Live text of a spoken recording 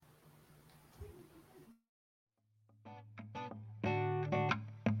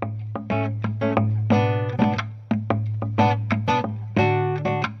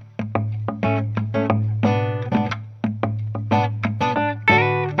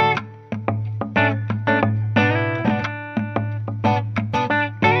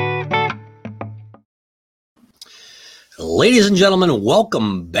Ladies and gentlemen,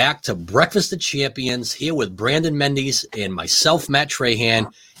 welcome back to Breakfast of Champions here with Brandon Mendes and myself, Matt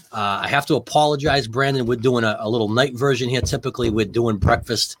Trahan. I have to apologize, Brandon. We're doing a little night version here. Typically, we're doing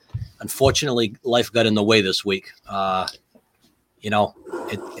breakfast. Unfortunately, life got in the way this week.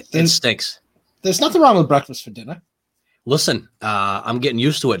 It stinks. There's nothing wrong with breakfast for dinner. Listen, I'm getting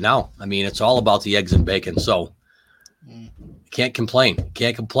used to it now. I mean, it's all about the eggs and bacon, so can't complain.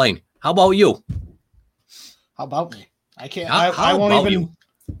 Can't complain. How about you? How about me? I can't. I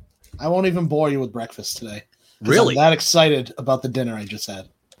won't even bore you with breakfast today. Really? I'm that excited about the dinner I just had.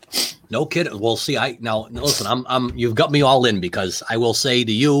 No kidding. Well, see, listen. You've got me all in because I will say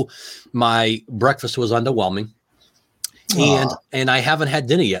to you, my breakfast was underwhelming, and I haven't had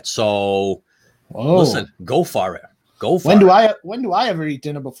dinner yet. So, listen, go for it. Go for it. When do I ever eat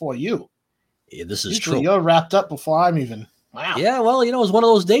dinner before you? Yeah, this is Usually true. You're wrapped up before I'm even. Wow. Yeah, well, it's one of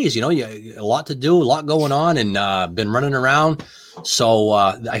those days. A lot to do, a lot going on, and been running around. So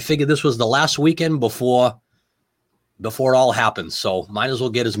I figured this was the last weekend before it all happens. So might as well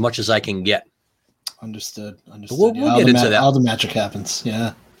get as much as I can get. Understood. We'll get into that. All the magic happens.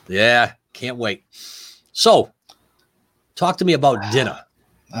 Yeah. Yeah, can't wait. So, talk to me about dinner.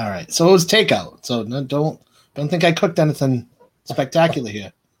 All right. So it was takeout. So don't think I cooked anything spectacular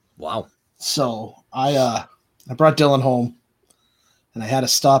here. Wow. So I brought Dylan home, and I had to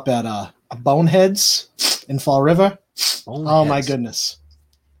stop at a Boneheads in Fall River. Oh my goodness,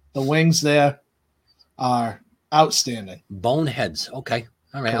 the wings there are outstanding. Boneheads. Okay.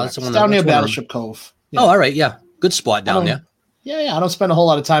 All right. It's down near Battleship Cove. Yeah. Oh, all right. Yeah. Good spot down there. Yeah. I don't spend a whole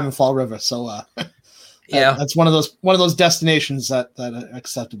lot of time in Fall River, so yeah, that's one of those destinations that are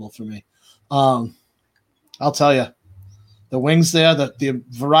acceptable for me. I'll tell you, the wings there, the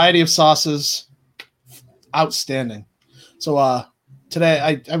variety of sauces, outstanding. So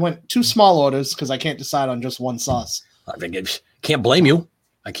today I went 2 small orders because I can't decide on just one sauce. I can't blame you.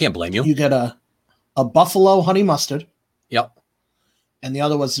 I can't blame you. You get a buffalo honey mustard. Yep. And the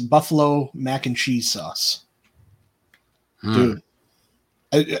other was buffalo mac and cheese sauce. Dude.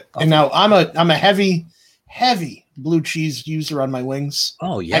 And now I'm a heavy blue cheese user on my wings.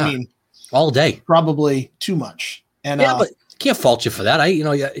 Oh yeah. I mean, all day. Probably too much. And but can't fault you for that. You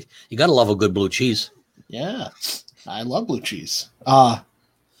got to love a good blue cheese. Yeah. I love blue cheese.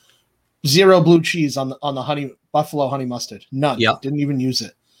 0 blue cheese on the buffalo honey mustard. None. Yeah. Didn't even use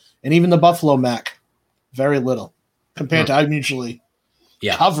it. And even the buffalo mac, very little compared to I'm usually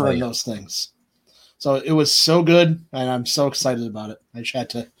covering those things. So it was so good, and I'm so excited about it. I just had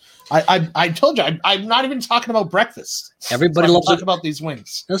to. I told you I'm not even talking about breakfast. Everybody loves about these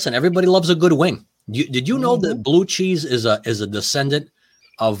wings. Listen, everybody loves a good wing. Did you know that blue cheese is a descendant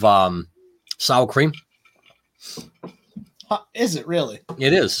of sour cream? Is it really?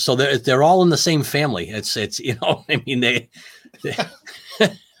 It is. So they're all in the same family. It's I mean they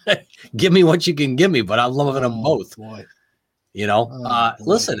give me what you can give me, but I love them both. Boy.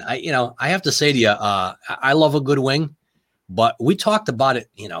 Listen, I have to say to you, I love a good wing, but we talked about it,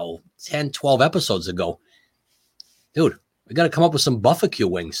 10, 12 episodes ago. Dude, we got to come up with some barbecue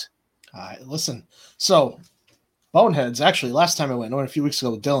wings. All right, listen. So, Boneheads, actually, last time I went a few weeks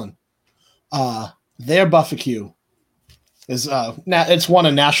ago with Dylan, their barbecue is it's won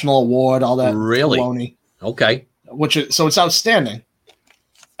a national award, all that. Really? Baloney, okay. So it's outstanding.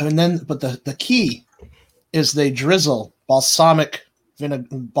 And then, but the key is they drizzle balsamic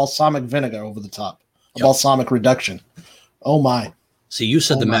vinegar over the top, balsamic reduction. Oh my! See, you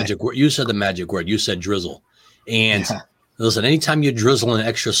said the magic word. You said the magic word. You said drizzle. And listen, anytime you drizzle an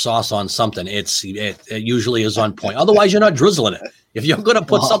extra sauce on something, it usually is on point. Otherwise, you're not drizzling it. If you're going to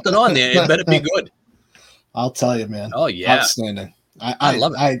put something on there, it better be good. I'll tell you, man. Oh yeah, outstanding. I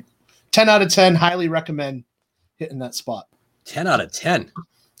love it. 10 out of 10. Highly recommend hitting that spot. 10 out of 10.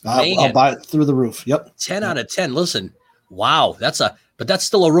 I'll buy it through the roof. Yep. 10 out of 10. Listen, wow, but that's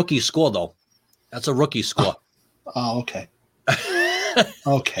still a rookie score though. That's a rookie score. Oh, okay.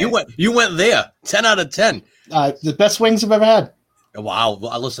 Okay. You went there. 10 out of 10. The best wings I've ever had. Wow.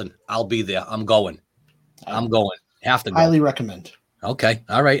 Listen, I'll be there. I'm going. Have to go. Highly recommend. Okay.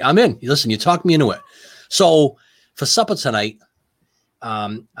 All right. I'm in. Listen, you talked me into it. So for supper tonight,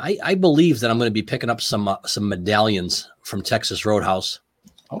 I believe that I'm going to be picking up some medallions from Texas Roadhouse.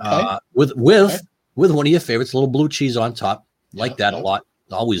 Okay. With one of your favorites, a little blue cheese on top. Like that a lot.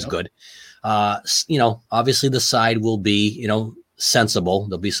 Always good. Obviously the side will be, sensible.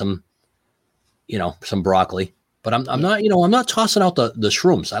 There'll be some broccoli, but I'm not tossing out the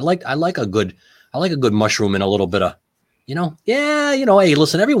shrooms. I like a good mushroom and a little bit of, hey,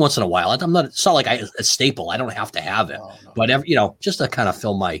 listen, every once in a while, it's not like a staple. I don't have to have it, but just to kind of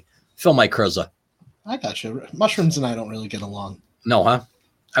fill my curza. I got you. Mushrooms and I don't really get along. No, huh?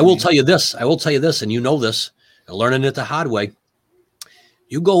 I will tell you this. And you know this. Learning it the hard way.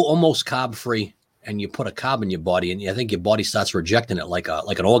 You go almost carb free, and you put a carb in your body, and I think your body starts rejecting it like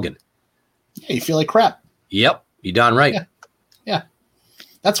an organ. Yeah, you feel like crap. Yep, you're darn right. Yeah.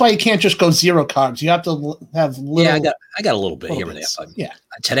 That's why you can't just go zero carbs. You have to have little. Yeah, I got a little bit here and there. But yeah.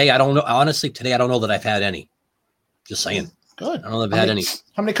 Today, I don't know. Honestly, today I don't know that I've had any. Just saying. Good. I don't know if I've had any.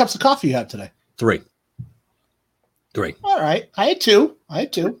 How many cups of coffee you have today? 3. All right. I had 2.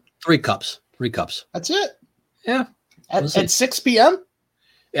 3 cups. That's it. Yeah. At 6 p.m.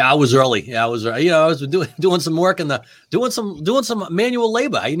 Yeah, I was early. I was doing some work and doing some manual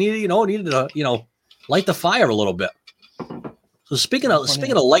labor. I needed to light the fire a little bit. So speaking of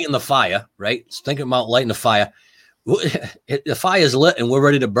lighting the fire, right? Thinking about lighting the fire. The fire is lit and we're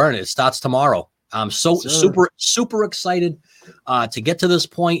ready to burn it. It starts tomorrow. I'm super excited to get to this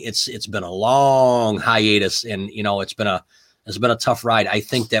point. It's been a long hiatus, and it's been a tough ride. I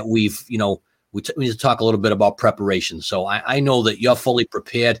think that we need to talk a little bit about preparation. So I know that you're fully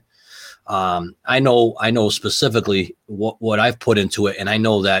prepared. I know specifically what I've put into it, and I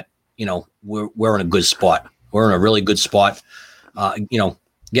know that we're in a good spot. We're in a really good spot.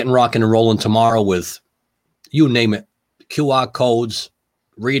 Getting rocking and rolling tomorrow with, you name it, QR codes,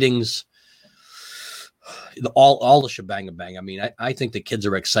 readings, all the shebang bang. I mean, I think the kids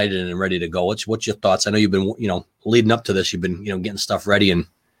are excited and ready to go. What's your thoughts? I know you've been, leading up to this, you've been, getting stuff ready and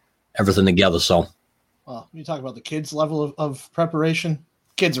everything together. So, well, when you talk about the kids' level of preparation,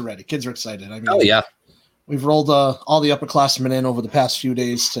 kids are ready. Kids are excited. I mean, oh yeah, we've rolled all the upperclassmen in over the past few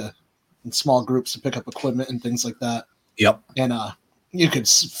days in small groups to pick up equipment and things like that. Yep. And you could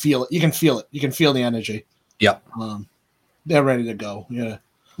feel it. You can feel it. You can feel the energy. Yep. They're ready to go. Yeah.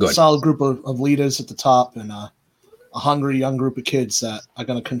 Good. Solid group of leaders at the top, and a hungry young group of kids that are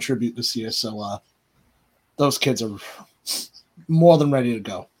going to contribute this year. So those kids are more than ready to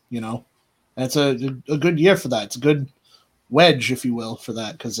go. And it's a good year for that. It's a good wedge, if you will, for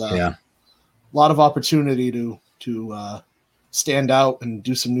that, because a lot of opportunity to stand out and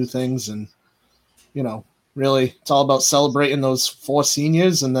do some new things, and really, it's all about celebrating those 4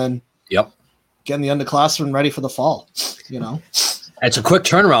 seniors and then getting the underclassmen ready for the fall. It's a quick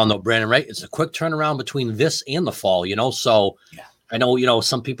turnaround, though, Brandon, right? It's a quick turnaround between this and the fall, So I know,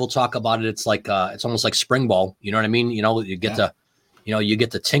 some people talk about it. It's like it's almost like spring ball. You know what I mean? You get to, you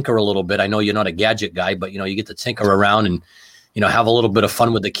get to tinker a little bit. I know you're not a gadget guy, but you get to tinker around and have a little bit of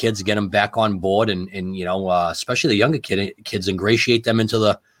fun with the kids, get them back on board, and especially the younger kids, ingratiate them into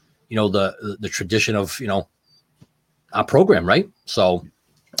the, the tradition of our program, right? So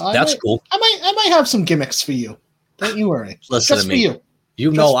that's cool. I might have some gimmicks for you. Don't you worry. Listen Just to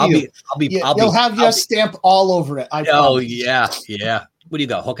me. I'll have your stamp all over it. Yeah. What do you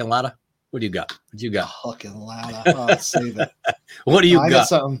got? Hook and ladder? What do you got? Hook and ladder. Oh, save it. What do you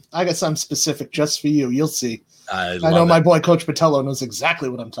got? I got something specific just for you. You'll see. I know my boy Coach Patello knows exactly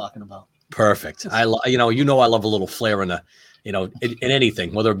what I'm talking about. Perfect. I love a little flair in in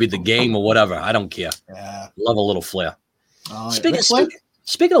anything, whether it be the game or whatever. I don't care. Yeah. Love a little flair.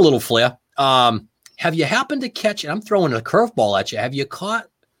 Speaking of little flair, have you happened to catch, and I'm throwing a curveball at you, have you caught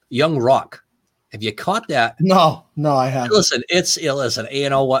Young Rock? Have you caught that? No, I haven't. Listen, you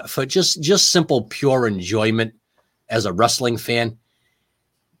know what? For just simple, pure enjoyment as a wrestling fan,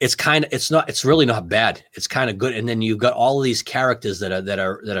 it's really not bad. It's kind of good. And then you've got all of these characters that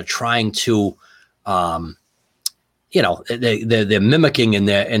are trying to, they're mimicking and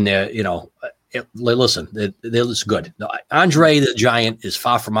they're listen, it's good. Andre the Giant is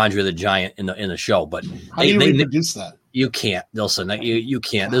far from Andre the Giant in the show, but how do you reproduce that? You can't, Nelson. You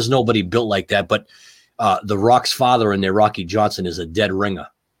can't. There's nobody built like that. But the Rock's father in there, Rocky Johnson, is a dead ringer.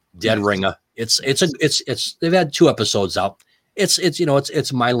 It's they've had 2 episodes out.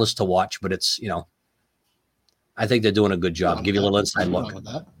 It's mindless to watch, but I think they're doing a good job. Give you a little inside look.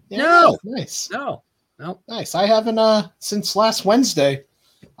 No, nice. No, nice. I haven't since last Wednesday.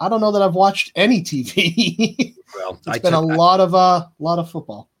 I don't know that I've watched any TV. Well, it's been a lot of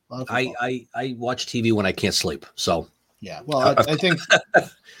football. I watch TV when I can't sleep. So yeah, well, I think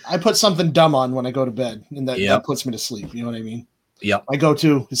I put something dumb on when I go to bed, and that puts me to sleep. You know what I mean? Yep. My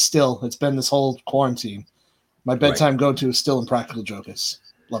go-to is still. It's been this whole quarantine. My bedtime go-to is still Impractical Jokers.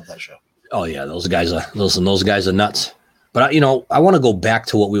 Love that show. Oh yeah, those guys are nuts. But I want to go back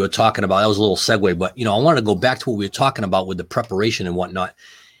to what we were talking about. That was a little segue, but I want to go back to what we were talking about with the preparation and whatnot.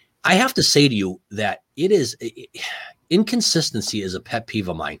 I have to say to you that inconsistency is a pet peeve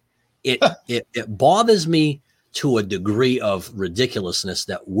of mine. It bothers me to a degree of ridiculousness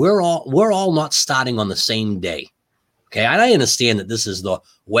that we're all not starting on the same day. Okay, and I understand that this is the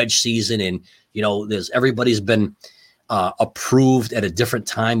wedge season, and There's everybody's been approved at a different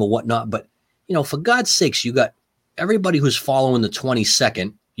time or whatnot. But, for God's sakes, you got everybody who's following the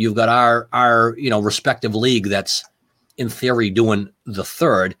 22nd. You've got our respective league that's in theory doing the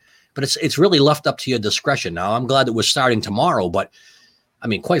 3rd, but it's really left up to your discretion. Now, I'm glad that we're starting tomorrow, but I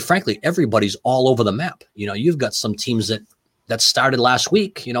mean, quite frankly, everybody's all over the map. You've got some teams that started last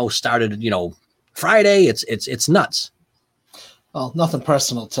week, started, Friday. It's nuts. Well, nothing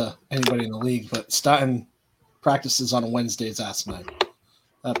personal to anybody in the league, but starting practices on a Wednesday is asinine.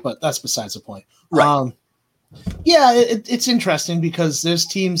 But that's besides the point. Right. It's interesting because there's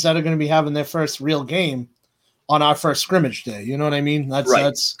teams that are going to be having their first real game on our first scrimmage day. You know what I mean?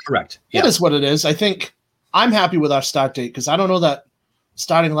 That's correct. It is what it is. I think I'm happy with our start date because I don't know that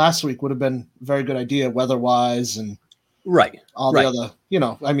starting last week would have been a very good idea weather-wise and all the other,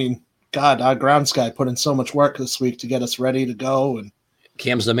 God, our grounds guy put in so much work this week to get us ready to go. And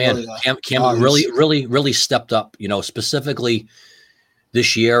Cam's the man. Cam really stepped up, specifically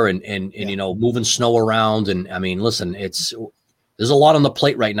this year and moving snow around. And I mean, listen, there's a lot on the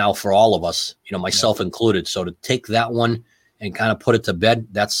plate right now for all of us, myself included. So to take that one and kind of put it to bed,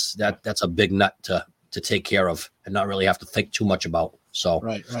 that's a big nut to take care of and not really have to think too much about. So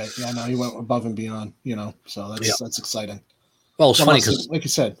right. Yeah, no, he went above and beyond, so that's exciting. Well, it's funny because, like you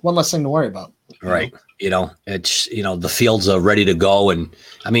said, one less thing to worry about. Right. It's, the fields are ready to go. And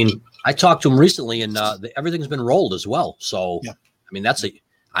I mean, I talked to him recently and everything's been rolled as well. So, I mean, that's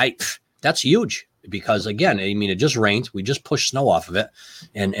huge because again, I mean, it just rained. We just pushed snow off of it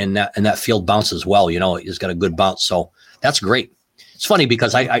and that field bounces well, it's got a good bounce. So that's great. It's funny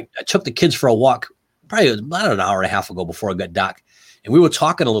because I took the kids for a walk probably about an hour and a half ago before it got dark. And we were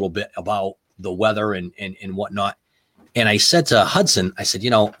talking a little bit about the weather and whatnot. And I said to Hudson, I said,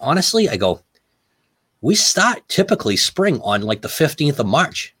 honestly, I go, we start typically spring on like the 15th of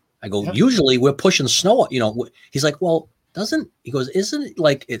March. I go, usually we're pushing snow, he's like, well, isn't it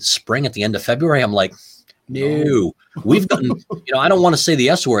like it's spring at the end of February? I'm like, no, we've gotten, I don't want to say the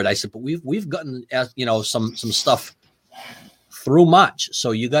S word. I said, but we've gotten, some stuff through March.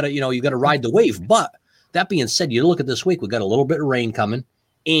 So you gotta ride the wave. But that being said, you look at this week, we got a little bit of rain coming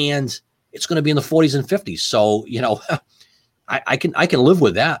and it's going to be in the 40s and 50s. So, I can live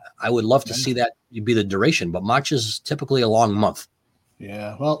with that. I would love to see that be the duration, but March is typically a long month.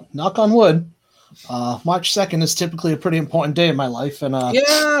 Yeah. Well, knock on wood. March 2nd is typically a pretty important day in my life. And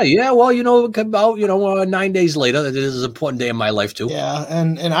yeah. Well, about 9 days later, it is an important day in my life too. Yeah.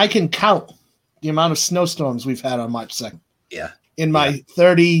 And I can count the amount of snowstorms we've had on March 2nd. Yeah. In my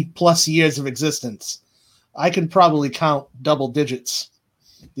 30 plus years of existence, I can probably count double digits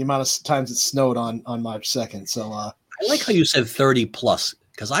the amount of times it snowed on March 2nd. So I like how you said 30 plus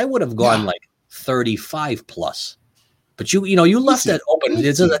because I would have gone like 35 plus. But you left that open.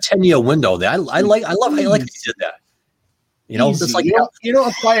 It's a 10-year window there. I love how you did that. It's like you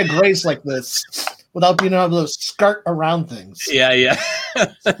don't acquire grace like this without being able to skirt around things. Yeah.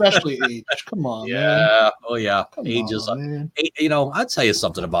 Especially age. Come on. Yeah. Man. Oh yeah. Come age on, is. man. I'll tell you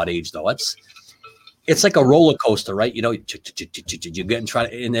something about age though. It's like a roller coaster, right? You're getting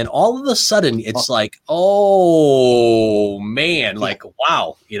and then all of a sudden it's like, oh man, like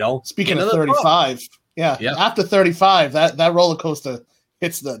wow, Speaking of 35, yeah. After 35, that roller coaster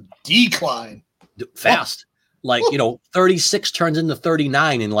hits the decline fast. Like 36 turns into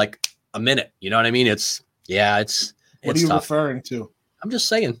 39 in like a minute. You know what I mean? It's what are you tough. referring to? I'm just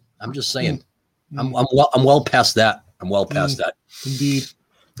saying. I'm well past that. I'm well past that. Indeed.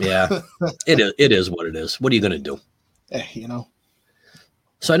 Yeah, it is what it is. What are you going to do?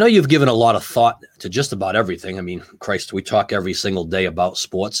 So I know you've given a lot of thought to just about everything. I mean, Christ, we talk every single day about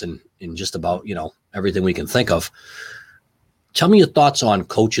sports and just about, everything we can think of. Tell me your thoughts on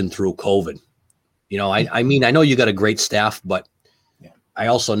coaching through COVID. I mean, I know you got a great staff, but I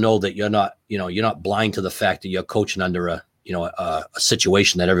also know that you're not blind to the fact that you're coaching under a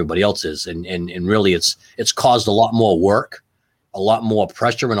situation that everybody else is. And really it's caused a lot more work, a lot more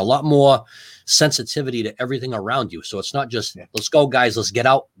pressure, and a lot more sensitivity to everything around you. So it's not just let's go, guys, let's get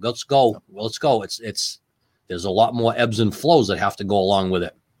out, let's go. Well, let's go. It's there's a lot more ebbs and flows that have to go along with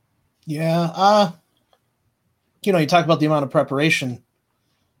it. Yeah. You talk about the amount of preparation.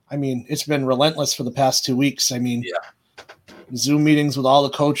 I mean, it's been relentless for the past 2 weeks. I mean, Zoom meetings with all the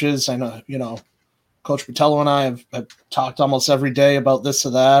coaches. I know, Coach Botello and I have talked almost every day about this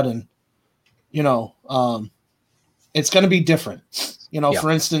or that. And, it's going to be different. For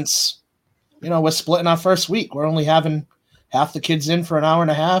instance, we're splitting our first week. We're only having half the kids in for an hour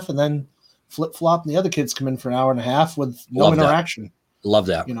and a half and then flip-flop and the other kids come in for an hour and a half with no interaction. Love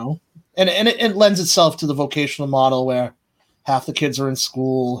that. And it lends itself to the vocational model where, half the kids are in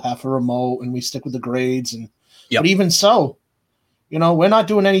school, half are remote, and we stick with the grades. And Yep. But even so, we're not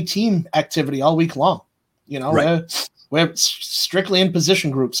doing any team activity all week long. Right. We're strictly in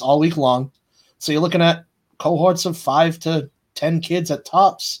position groups all week long. So you're looking at cohorts of 5 to 10 kids at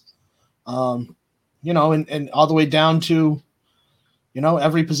tops, and all the way down to,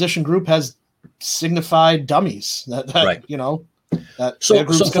 every position group has signified dummies that Right. that So- their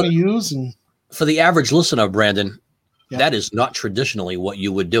group's so going to use. And For the average listener, Brandon, Yeah. that is not traditionally what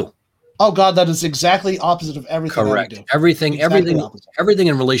you would do. oh God, that is exactly opposite of everything Correct. I would do. Everything, Exactly opposite. everything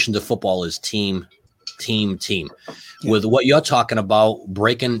in relation to football is team. Yeah. With what you're talking about,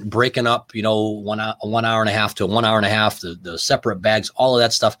 breaking up, 1 hour and a half to 1 hour and a half, the separate bags, all of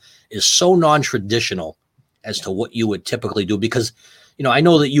that stuff is so non-traditional as to what you would typically do. Because, I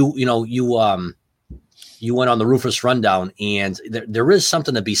know that you went on the Rufus Rundown, and there is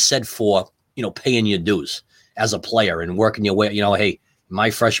something to be said for, paying your dues as a player and working your way. Hey, my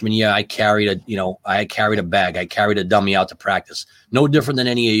freshman year, I carried a bag, I carried a dummy out to practice. No different than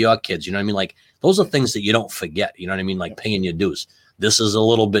any of your kids. You know what I mean? Like, those are things that you don't forget. You know what I mean? Like paying your dues. This is a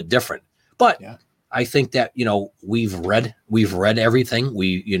little bit different, but Yeah. I think that, we've read everything.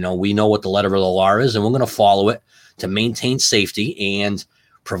 We know what the letter of the law is, and we're going to follow it to maintain safety and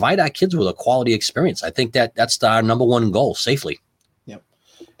provide our kids with a quality experience. I think that's our number one goal, safely. Yep.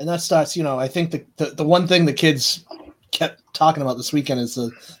 And that starts, I think the one thing the kids kept talking about this weekend is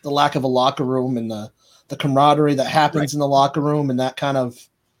the lack of a locker room and the camaraderie that happens in the locker room, and that kind of,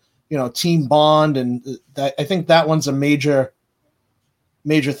 team bond. And I think that one's a major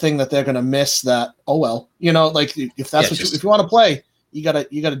thing that they're going to miss. That, oh, well, like if that's if you want to play, you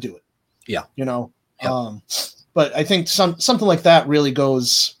gotta do it. Yeah. But I think something like that really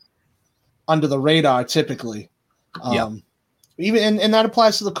goes under the radar typically. Even and that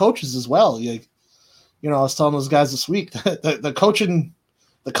applies to the coaches as well. I was telling those guys this week that the coaching,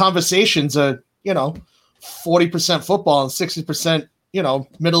 the conversations are, 40% football and 60%,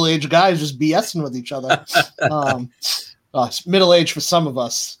 middle-aged guys just BSing with each other. Middle-aged for some of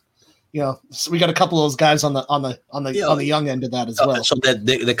us. So we got a couple of those guys on the young end of that as well. So that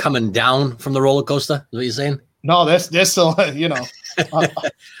they're coming down from the roller coaster. Is what you're saying? No, they're still,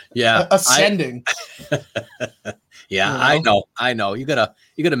 Yeah, ascending. I know. You got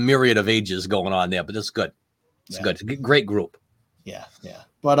a myriad of ages going on there, but that's good. It's good. It's a great group. Yeah.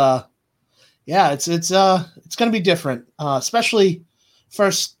 But it's going to be different. Especially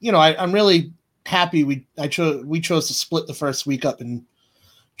first, I'm really happy we chose to split the first week up, and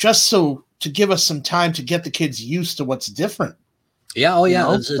just so to give us some time to get the kids used to what's different. Yeah. Oh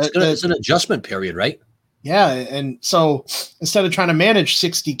yeah. It's an adjustment period, right? Yeah. And so instead of trying to manage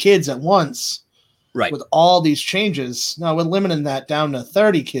 60 kids at once, right, with all these changes, now we're limiting that down to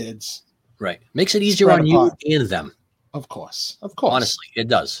 30 kids. Right. Makes it easier on you and them. Of course. Honestly, it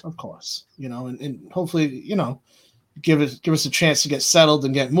does. Of course. And hopefully, give us a chance to get settled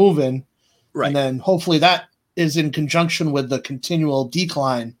and get moving. Right. And then hopefully that is in conjunction with the continual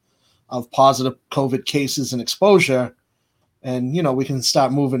decline of positive COVID cases and exposure. And, we can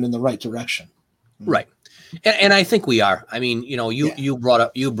start moving in the right direction. Right. And I think we are. I mean, you brought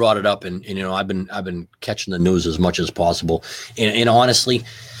it up, and I've been catching the news as much as possible. And honestly,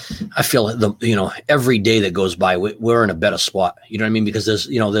 I feel every day that goes by, we're in a better spot. You know what I mean? Because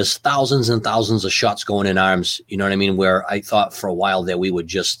there's thousands and thousands of shots going in arms. You know what I mean? Where I thought for a while that we would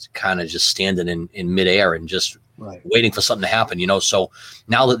just kind of just standing in midair and just waiting for something to happen. So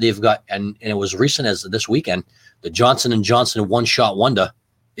now that they've got, and it was recent as this weekend, the Johnson & Johnson one-shot wonder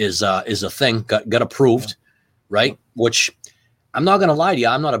is a thing, got approved, right? Which I'm not going to lie to you,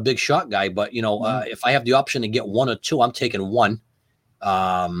 I'm not a big shot guy, but if I have the option to get one or two, I'm taking one,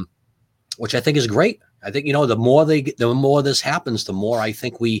 which I think is great. I think the more this happens, the more I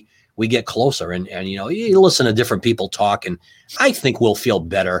think we get closer, and you listen to different people talk, and I think we'll feel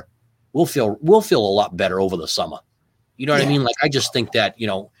better. We'll feel a lot better over the summer. You know what I mean? Like, I just think that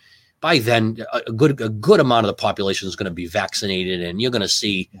by then a good amount of the population is going to be vaccinated, and you're going to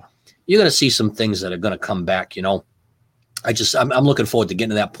see some things that are going to come back. I'm looking forward to getting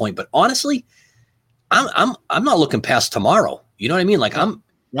to that point. But honestly, I'm not looking past tomorrow. You know what I mean? Like,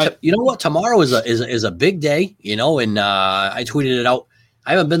 you know what? Tomorrow is a big day. And I tweeted it out.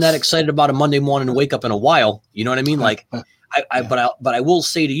 I haven't been that excited about a Monday morning to wake up in a while. You know what I mean? Like, but I will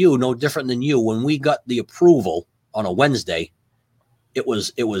say to you, no different than you, when we got the approval on a Wednesday, it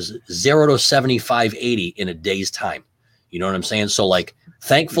was 0 to 75-80 in a day's time. You know what I'm saying? So, like,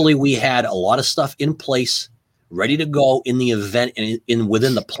 thankfully we had a lot of stuff in place, ready to go in the event and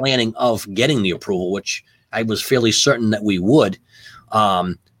within the planning of getting the approval, which I was fairly certain that we would.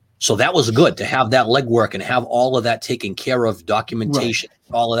 So that was good to have that legwork and have all of that taken care of, documentation,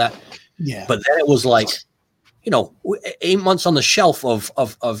 all of that. Yeah. But then it was like, 8 months on the shelf of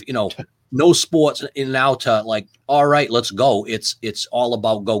no sports, and now to like, all right, let's go. It's all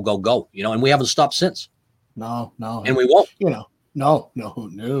about go, go, go, and we haven't stopped since. No. And we won't. No.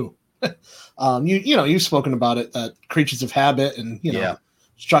 You've spoken about it, that creatures of habit and,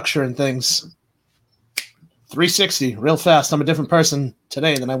 structure and things. 360 real fast. I'm a different person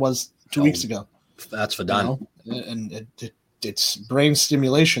today than I was 2 weeks ago. That's for done. And it's brain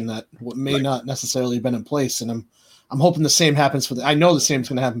stimulation that may not necessarily have been in place. And I'm hoping the same happens I know the same is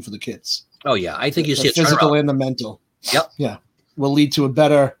going to happen for the kids. Oh yeah. I think you see the physical and the mental. Yep. Yeah. Will lead to a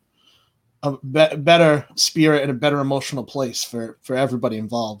better spirit and a better emotional place for everybody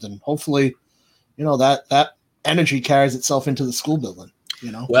involved. And hopefully, that energy carries itself into the school building.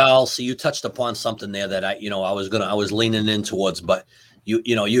 Well, so you touched upon something there that I was leaning in towards, but you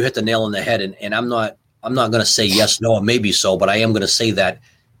hit the nail on the head, and I'm not going to say yes, no, or maybe so, but I am going to say that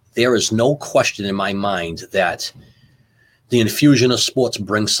there is no question in my mind that the infusion of sports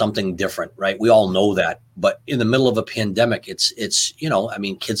brings something different, right? We all know that, but in the middle of a pandemic, it's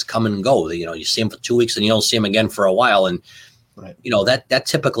kids come and go. You see them for 2 weeks and you don't see them again for a while, and right. That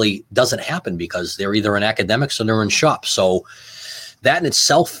typically doesn't happen because they're either in academics or they're in shop. So that in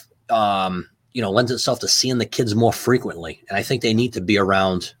itself, lends itself to seeing the kids more frequently. And I think they need to be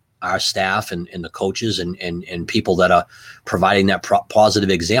around our staff and the coaches and people that are providing that positive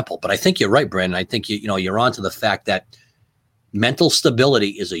example. But I think you're right, Brandon. I think you're on to the fact that mental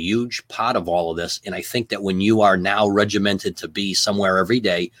stability is a huge part of all of this. And I think that when you are now regimented to be somewhere every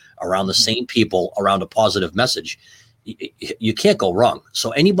day around the same people, around a positive message, you can't go wrong.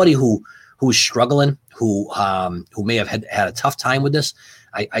 So anybody who's struggling, who may have had a tough time with this,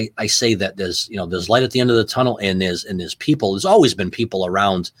 I say that there's light at the end of the tunnel, and there's people. There's always been people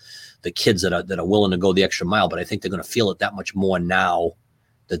around the kids that are willing to go the extra mile, but I think they're going to feel it that much more now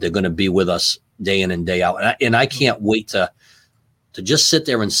that they're going to be with us day in and day out. And I can't wait to just sit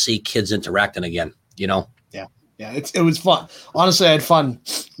there and see kids interacting again. Yeah. It was fun. Honestly, I had fun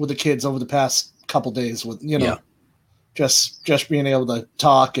with the kids over the past couple days with just being able to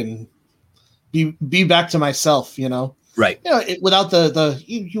talk and be back to myself, Right. Without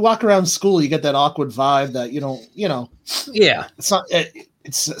you walk around school, you get that awkward vibe that Yeah. It's not,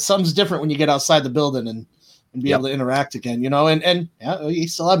 it's something's different when you get outside the building and be able to interact again, and you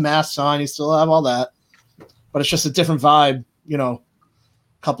still have masks on, you still have all that, but it's just a different vibe, a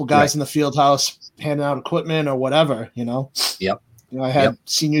couple guys in the field house handing out equipment or whatever, Yep. I had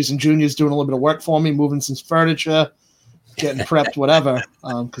seniors and juniors doing a little bit of work for me, moving some furniture, getting prepped, whatever,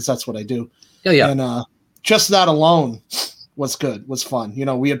 because that's what I do. Yeah. And just that alone was fun.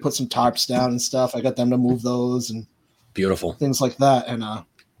 We had put some tarps down and stuff. I got them to move those and beautiful things like that. And,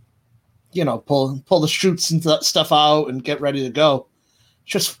 pull the chutes and stuff out and get ready to go.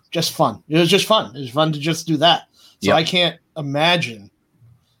 Just fun. It was just fun. It was fun to just do that. So I can't imagine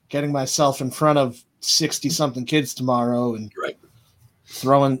getting myself in front of 60 something kids tomorrow and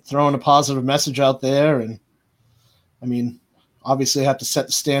throwing a positive message out there. And I mean, obviously I have to set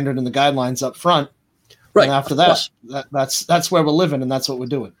the standard and the guidelines up front. Right. And after that's where we're living, and that's what we're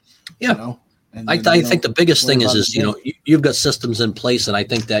doing. Yeah. And I think the biggest thing is you've got systems in place, and I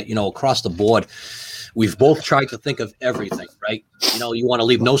think that across the board, we've both tried to think of everything. Right. You want to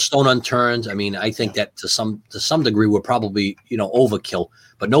leave no stone unturned. I mean, I think that to some degree we're probably overkill,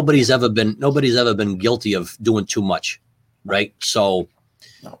 but nobody's ever been guilty of doing too much. Right. So,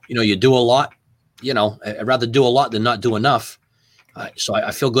 you do a lot. I'd rather do a lot than not do enough. So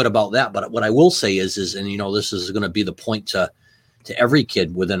I feel good about that. But what I will say is, this is going to be the point to every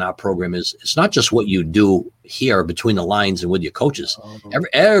kid within our program is it's not just what you do here between the lines and with your coaches.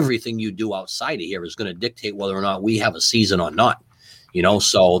 Everything you do outside of here is going to dictate whether or not we have a season or not.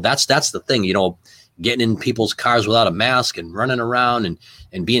 So that's the thing. Getting in people's cars without a mask and running around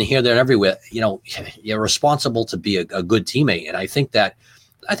and being here, there, and everywhere. You're responsible to be a good teammate, and I think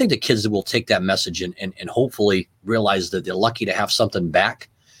the kids will take that message and hopefully realize that they're lucky to have something back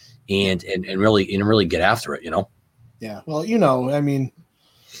and really get after it, Yeah. Well, I mean,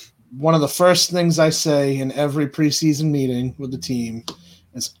 one of the first things I say in every preseason meeting with the team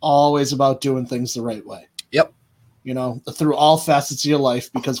is always about doing things the right way. Yep. Through all facets of your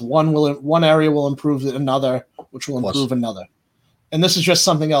life, because one area will improve another, which will improve another. And this is just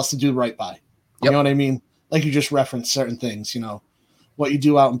something else to do right by. You know what I mean? Like you just referenced certain things, what you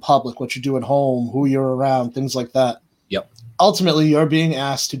do out in public, what you do at home, who you're around, things like that. Yep. Ultimately, you're being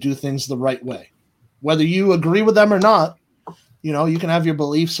asked to do things the right way. Whether you agree with them or not, you can have your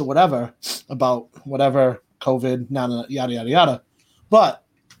beliefs or whatever about whatever COVID, yada, yada, yada. But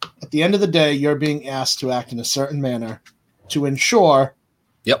at the end of the day, you're being asked to act in a certain manner to ensure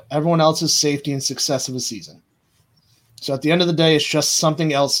everyone else's safety and success of a season. So at the end of the day, it's just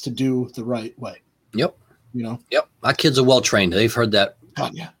something else to do the right way. Yep. You know? Yep. Our kids are well trained. They've heard that,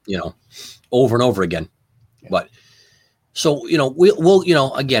 over and over again. Yeah. But so,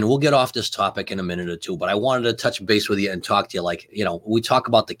 we'll again, we'll get off this topic in a minute or two, but I wanted to touch base with you and talk to you. Like, we talk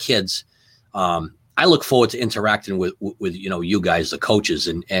about the kids. I look forward to interacting with you guys, the coaches,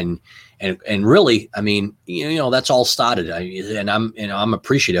 and really, I mean, that's all started. I'm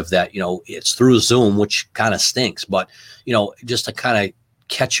appreciative that it's through Zoom, which kind of stinks, but just to kind of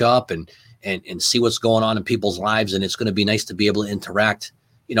catch up and see what's going on in people's lives, and it's going to be nice to be able to interact,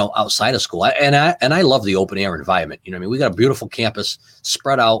 outside of school. And I love the open air environment. We got a beautiful campus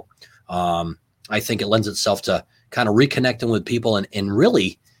spread out. I think it lends itself to kind of reconnecting with people and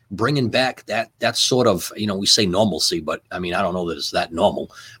really bringing back that sort of, we say normalcy, but I mean, I don't know that it's that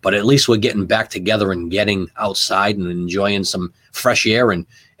normal, but at least we're getting back together and getting outside and enjoying some fresh air and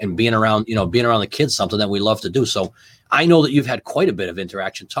being around the kids, something that we love to do. So I know that you've had quite a bit of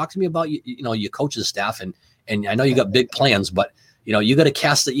interaction. Talk to me about, your coaching staff, and I know you got big plans, but you got to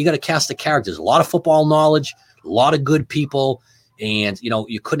cast the characters, a lot of football knowledge, a lot of good people. And,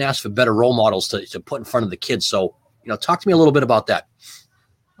 you couldn't ask for better role models to put in front of the kids. So, talk to me a little bit about that.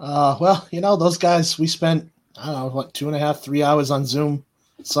 Well, those guys, we spent, 2.5, 3 hours on Zoom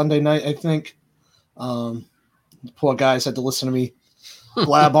Sunday night, I think. The poor guys had to listen to me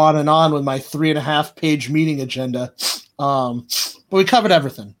blab on and on with my 3.5-page meeting agenda. But we covered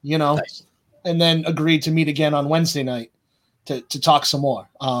everything, nice. And then agreed to meet again on Wednesday night to talk some more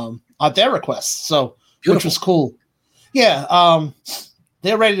at their request. So, beautiful. Which was cool. Yeah.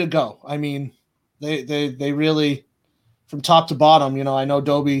 They're ready to go. I mean, they really, from top to bottom, I know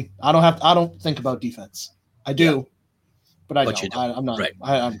Dobie. I don't think about defense. I do, but I don't. I'm not. Right.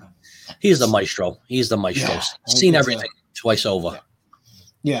 He's the maestro. Yeah, seen everything twice over.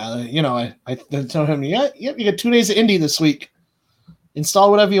 Yeah. I tell him, you get 2 days of Indy this week.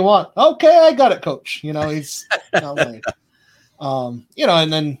 Install whatever you want. Okay, I got it, coach. He's not worried.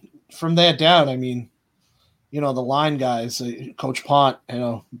 And then from there down, I mean, the line guys, Coach Pont,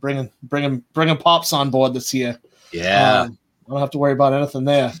 bringing Pops on board this year. Yeah. I don't have to worry about anything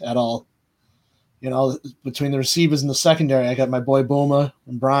there at all. Between the receivers and the secondary, I got my boy Boomer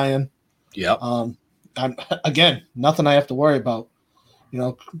and Brian. Yeah. Again, nothing I have to worry about.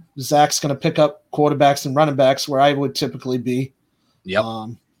 Zach's going to pick up quarterbacks and running backs where I would typically be. Yep.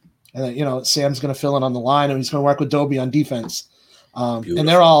 And then, Sam's going to fill in on the line, and he's going to work with Dobie on defense. And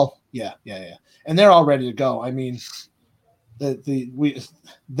they're all, and they're all ready to go. I mean,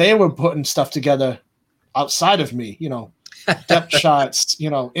 they were putting stuff together outside of me, depth shots,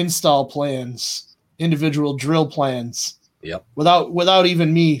 install plans, individual drill plans. Yep. Without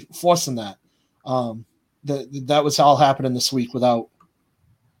even me forcing that. That was all happening this week without,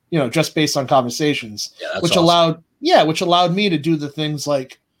 just based on conversations, which awesome. allowed me to do the things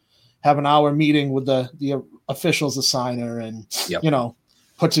like have an hour meeting with the officials assigner and,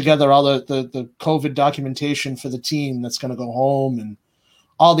 put together all the COVID documentation for the team that's going to go home and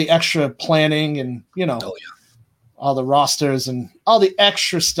all the extra planning and, all the rosters and all the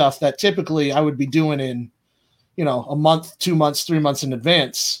extra stuff that typically I would be doing in, a month, 2 months, 3 months in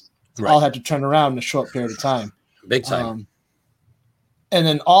advance. Right. I'll have to turn around in a short period of time. Big time. And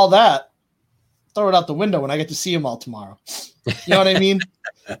then all that, throw it out the window when I get to see them all tomorrow. You know what I mean?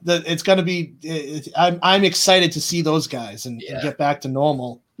 It's going to be I'm excited to see those guys and get back to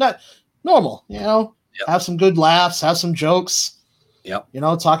normal. Not normal, have some good laughs, have some jokes. Yep.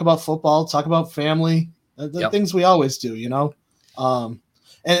 Talk about football, talk about family, the things we always do,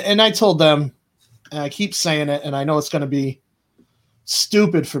 And I told them, and I keep saying it, and I know it's going to be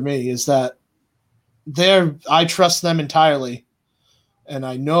stupid for me, is that I trust them entirely, and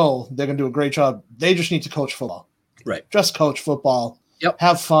I know they're going to do a great job. They just need to coach football. Right. Just coach football. Yep.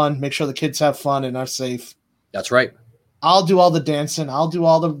 Have fun. Make sure the kids have fun and are safe. That's right. I'll do all the dancing. I'll do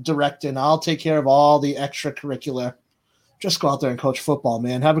all the directing. I'll take care of all the extracurricular. Just go out there and coach football,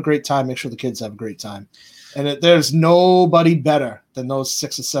 man. Have a great time. Make sure the kids have a great time. And there's nobody better than those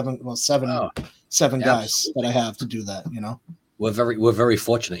seven guys that I have to do that, We're very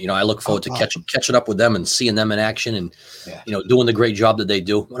fortunate. I look forward to catching up with them and seeing them in action and, doing the great job that they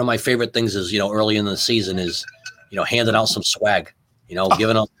do. One of my favorite things is, early in the season is, handing out some swag,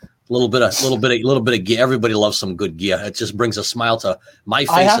 giving out a little bit of gear. Everybody loves some good gear. It just brings a smile to my face.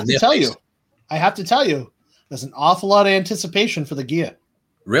 I have to tell you, there's an awful lot of anticipation for the gear.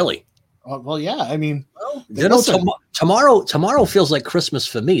 Really? Well, yeah. I mean, tomorrow feels like Christmas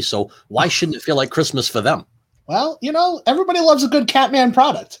for me. So why shouldn't it feel like Christmas for them? Well, everybody loves a good Catman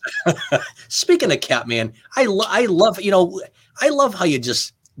product. Speaking of Catman, I love I love how you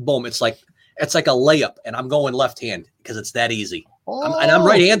just boom. It's like a layup, and I'm going left hand because it's that easy. I'm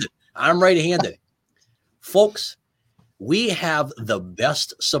right-handed. I'm right-handed, folks. We have the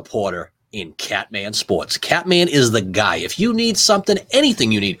best supporter in Catman Sports. Catman is the guy. If you need something,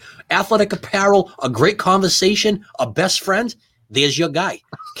 anything you need, athletic apparel, a great conversation, a best friend, there's your guy.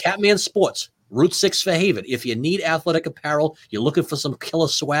 Catman Sports, Route 6 for Haven. If you need athletic apparel, you're looking for some killer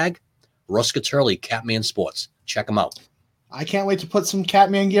swag, Russ Caterli, Catman Sports. Check them out. I can't wait to put some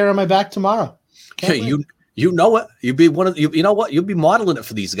Catman gear on my back tomorrow. You know what? You'd be you know what? You'll be modeling it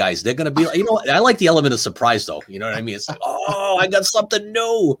for these guys. They're going to be, I like the element of surprise though. You know what I mean? It's like, oh, I got something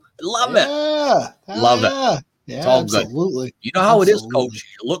new. Love it. Love it. Yeah, it's all absolutely. Good. You know how it is, Coach.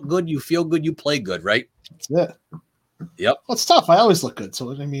 You look good, you feel good, you play good, right? That's it. Yep. Well, it's tough. I always look good.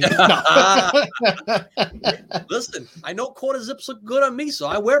 So, I mean, Listen, I know quarter zips look good on me, so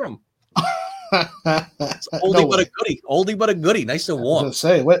I wear them. It's oldie but a goodie. Oldie but a goodie. Nice and warm. I was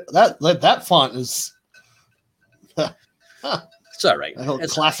gonna say, that font is. It's all right.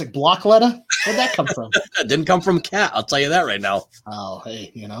 It's classic block letter. Where'd that come from? It didn't come from Cat. I'll tell you that right now. Oh,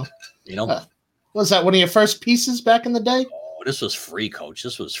 hey, was that one of your first pieces back in the day? Oh, this was free, Coach.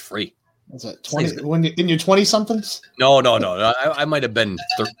 This was free. Was that 20 when you in your 20 somethings? No. I might have been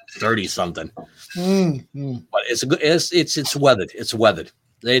 30 something. But it's a good. It's weathered. It's weathered.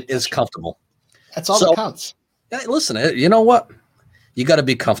 It's comfortable. That's all that counts. Listen, you know what? You got to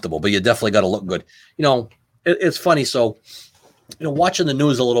be comfortable, but you definitely got to look good. It's funny. So, watching the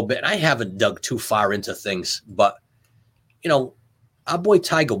news a little bit, and I haven't dug too far into things, but, our boy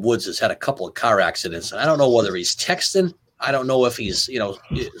Tiger Woods has had a couple of car accidents. And I don't know whether he's texting. I don't know if he's,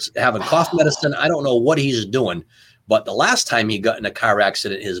 having cough medicine. I don't know what he's doing. But the last time he got in a car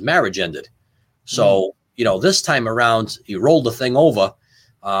accident, his marriage ended. So, this time around, he rolled the thing over.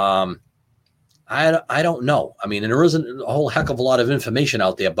 I don't know. I mean, and there isn't a whole heck of a lot of information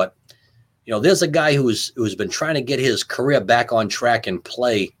out there, but there's a guy who's been trying to get his career back on track and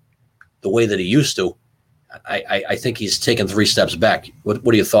play the way that he used to. I think he's taken 3 steps back. What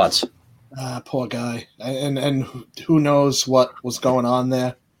are your thoughts? Poor guy. And who knows what was going on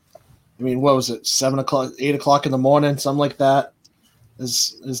there. I mean, what was it? 7 o'clock, 8 o'clock in the morning, something like that.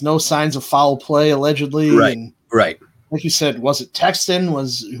 There's no signs of foul play allegedly. Right. Like you said, was it texting?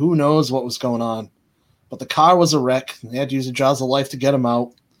 Who knows what was going on? But the car was a wreck. They had to use the jaws of life to get him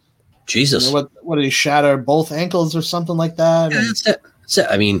out. Jesus. What did he shatter? Both ankles or something like that? Yeah, that's it.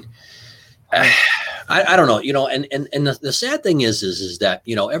 I mean, I don't know. And the sad thing is that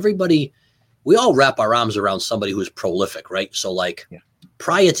everybody, we all wrap our arms around somebody who's prolific, right? So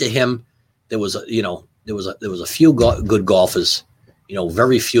prior to him, there was a few good golfers.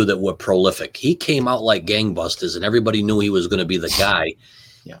 Very few that were prolific. He came out like gangbusters, and everybody knew he was going to be the guy.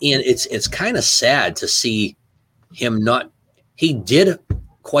 Yeah. And it's kind of sad to see him not. He did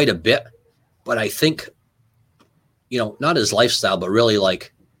quite a bit, but I think, not his lifestyle, but really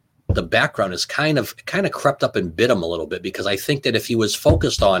like the background is kind of crept up and bit him a little bit, because I think that if he was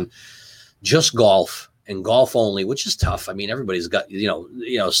focused on just golf and golf only, which is tough. I mean, everybody's got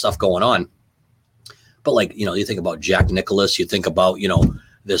stuff going on. But you think about Jack Nicklaus, you think about,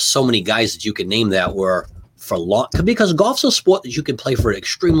 there's so many guys that you can name that were for long, because golf's a sport that you can play for an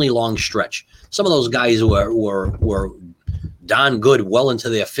extremely long stretch. Some of those guys were darn good well into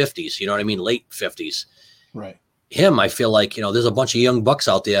their 50s, you know what I mean? Late 50s. Right. Him, I feel like, there's a bunch of young bucks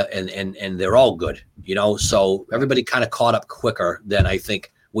out there and they're all good, so everybody kind of caught up quicker than I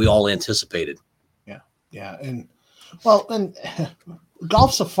think we all anticipated. Yeah. And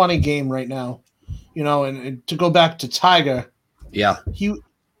golf's a funny game right now. And to go back to Tiger, yeah,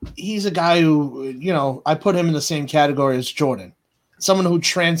 he's a guy who, I put him in the same category as Jordan, someone who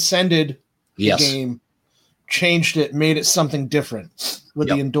transcended the game, changed it, made it something different with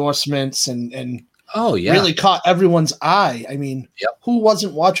the endorsements and really caught everyone's eye. I mean, who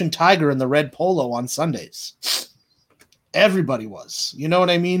wasn't watching Tiger in the red polo on Sundays? Everybody was, you know what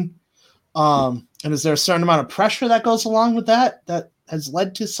I mean? And is there a certain amount of pressure that goes along with that has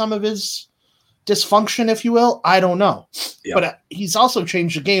led to some of his dysfunction, if you will? I don't know. But he's also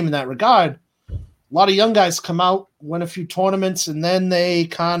changed the game in that regard. A lot of young guys come out, win a few tournaments, and then they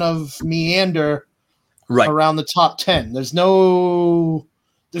kind of meander around the top 10. There's no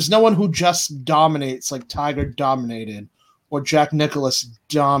one who just dominates like Tiger dominated or Jack Nicklaus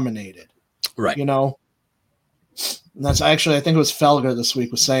dominated. Right. And that's actually, I think it was Felger this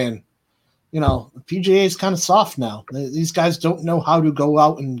week was saying, the PGA is kind of soft now. These guys don't know how to go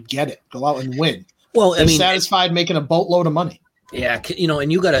out and get it, go out and win. Well, they're satisfied making a boatload of money. Yeah,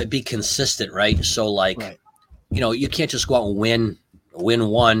 and you got to be consistent, right? So, you can't just go out and win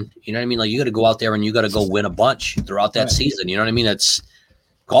one. You know what I mean? Like you got to go out there and you got to go win a bunch throughout that season. You know what I mean?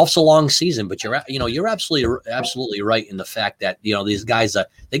 Golf's a long season, but you're absolutely right in the fact that these guys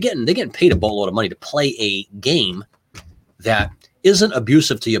they're getting paid a boatload of money to play a game that isn't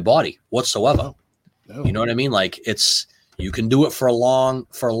abusive to your body whatsoever. No. You know what I mean? Like you can do it for a long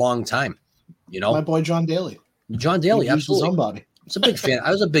time. My boy John Daly. John Daly, absolutely. His own body.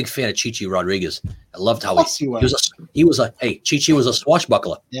 I was a big fan of Chichi Rodriguez. I loved how Chichi was a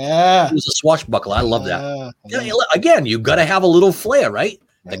swashbuckler. Yeah. He was a swashbuckler. I love that. Yeah. Again, you got to have a little flair, right?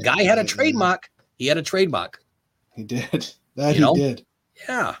 The guy had a trademark. He had a trademark. He did. He did.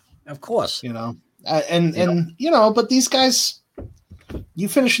 Yeah, of course. But these guys, you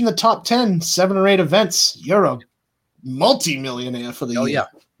finish in the top 10, 7 or 8 events, you're a multi-millionaire for the year. Oh, yeah.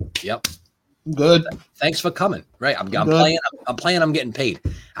 Yep. Good. Thanks for coming. Right. I'm playing. I'm getting paid.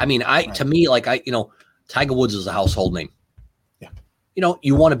 I mean, to me, Tiger Woods is a household name. Yeah.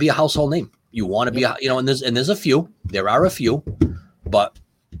 You want to be a household name. You want to be, and there's a few. There are a few, but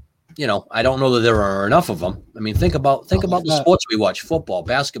I don't know that there are enough of them. I mean, think about the sports we watch: football,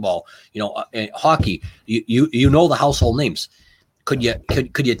 basketball, hockey. You know the household names. Could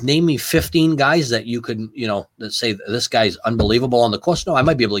you name me 15 guys that you could, that say this guy's unbelievable on the course? No, I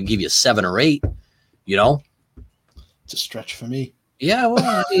might be able to give you 7 or 8, It's a stretch for me. Yeah, well,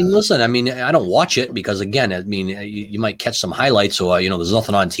 I mean, listen, I don't watch it because, again, you might catch some highlights or, there's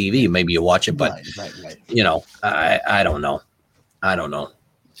nothing on TV. Maybe you watch it, but, right. I don't know.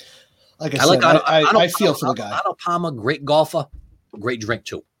 Like I feel for the guy. Arnold Palmer, great golfer, great drink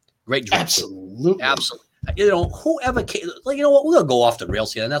too. Great drink Absolutely. Too. Absolutely. Whoever came, we're going to go off the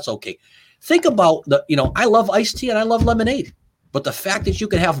rails here, and that's okay. Think about I love iced tea and I love lemonade, but the fact that you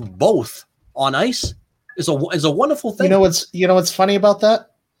can have both on ice is a wonderful thing. You know what's funny about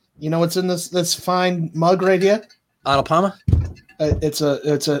that? What's in this fine mug right here? Arnold Palmer. It's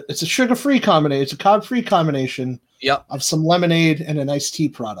a sugar-free combination. It's a carb-free combination. Yep. Of some lemonade and an iced tea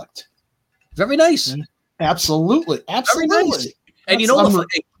product. Very nice. Absolutely. Very nice. And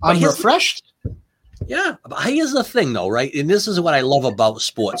I'm refreshed. Yeah. But here's the thing, though, right? And this is what I love about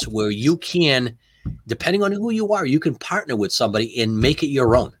sports, where you can, depending on who you are, you can partner with somebody and make it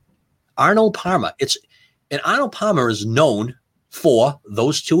your own. Arnold Palmer. Arnold Palmer is known for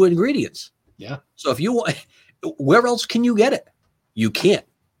those 2 ingredients. Yeah. So if you want, where else can you get it? You can't.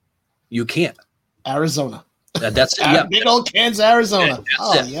 Arizona. That's yeah. Big old Kansas, Arizona.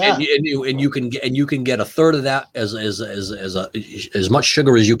 Yeah. And you can get a third of that as much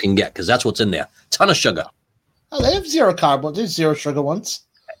sugar as you can get, because that's what's in there. Ton of sugar. Oh, they have 0 carb. There's 0 sugar ones.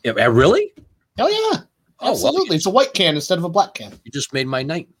 Really? Oh yeah. Absolutely. Well, it's a white can instead of a black can. You just made my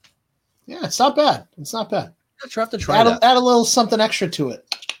night. Yeah, it's not bad. I'll have to try that. Add a little something extra to it.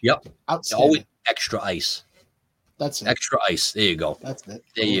 Yep. Outstanding. Always extra ice. That's it. Extra ice. There you go. That's it.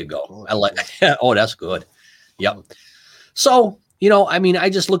 There you go. Cool. I like. Oh, that's good. Yep. So, I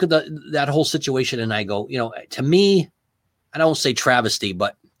just look at that whole situation and I go, to me, I don't say travesty,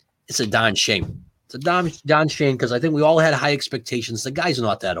 but it's a darn shame. It's a darn shame, because I think we all had high expectations. The guy's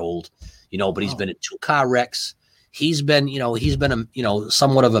not that old, but he's been in 2 car wrecks. He's been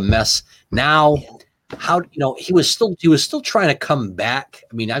somewhat of a mess. Now, he was still trying to come back.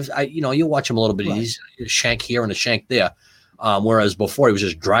 I mean, you watch him a little bit. Right. He's a shank here and a shank there. Whereas before he was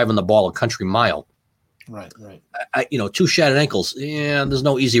just driving the ball a country mile. Right. 2 shattered ankles. Yeah, there's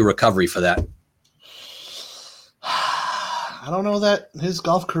no easy recovery for that. I don't know that his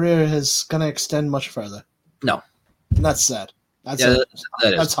golf career is going to extend much further. No. And that's sad.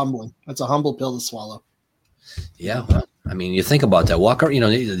 That's humbling. That's a humble pill to swallow. Yeah. Well, you think about that. Walker,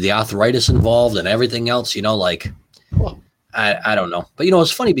 the arthritis involved and everything else, I don't know. But,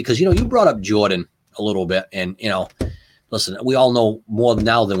 it's funny because, you brought up Jordan a little bit, and, listen, we all know more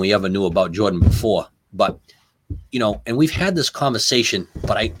now than we ever knew about Jordan before. But, and we've had this conversation,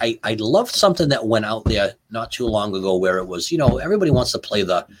 but I loved something that went out there not too long ago, where it was, everybody wants to play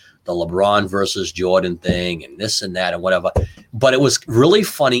the LeBron versus Jordan thing and this and that and whatever. But it was really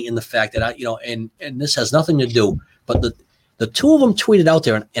funny in the fact that and this has nothing to do, but the 2 of them tweeted out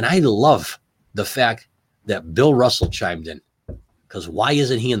there, and I love the fact that Bill Russell chimed in, because why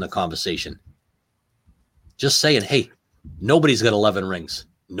isn't he in the conversation? Just saying, hey, nobody's got 11 rings.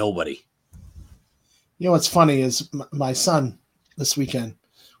 Nobody. What's funny is my son this weekend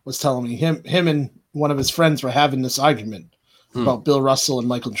was telling me him and one of his friends were having this argument about Bill Russell and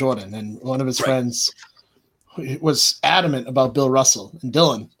Michael Jordan, and one of his friends was adamant about Bill Russell, and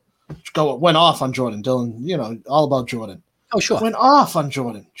Dylan went off on Jordan. Dylan, all about Jordan. Oh, sure. Went off on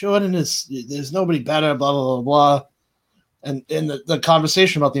Jordan. There's nobody better, blah, blah, blah, blah. And the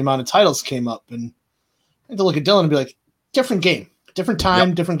conversation about the amount of titles came up, and had to look at Dylan and be like, different game, different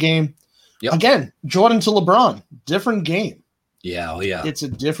time, different game. Yep. Again, Jordan to LeBron, different game. Yeah, oh yeah. It's a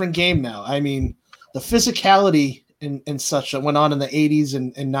different game now. I mean, the physicality and such that went on in the 80s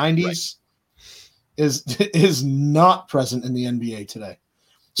and 90s is not present in the NBA today.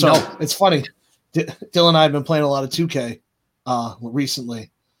 So it's funny. Dylan and I have been playing a lot of 2K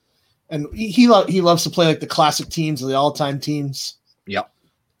recently. And he loves to play like the classic teams or the all-time teams. Yep.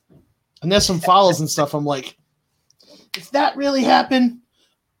 And there's some fouls and stuff. I'm like, if that really happened,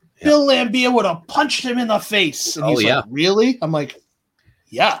 Bill Laimbeer would have punched him in the face. And he's like, really? I'm like,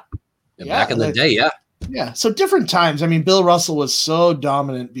 yeah. Back in the day, yeah. Yeah. So different times. I mean, Bill Russell was so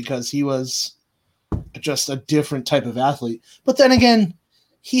dominant because he was just a different type of athlete. But then again,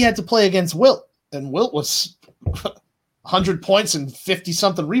 he had to play against Wilt. And Wilt was 100 points and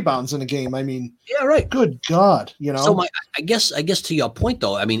 50-something rebounds in a game. I mean, yeah, right. Good God, So I guess to your point,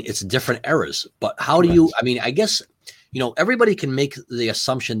 though, I mean, it's different eras. But how do you? I mean, I guess everybody can make the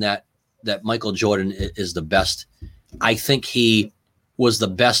assumption that Michael Jordan is the best. I think he was the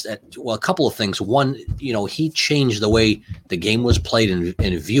best at a couple of things. One, he changed the way the game was played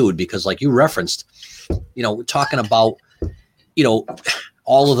and viewed because, like you referenced, talking about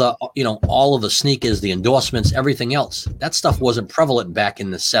all of the sneakers, the endorsements, everything else. That stuff wasn't prevalent back in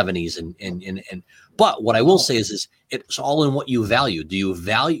the 70s and but what I will say is it's all in what you value. Do you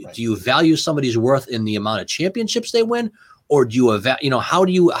value somebody's worth in the amount of championships they win, or do you how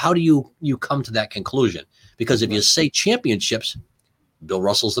do you come to that conclusion? Because if you say championships, Bill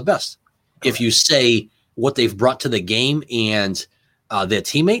Russell's the best. If you say what they've brought to the game and their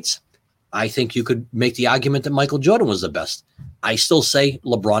teammates, I think you could make the argument that Michael Jordan was the best. I still say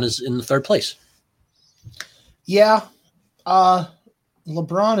LeBron is in the third place. Yeah.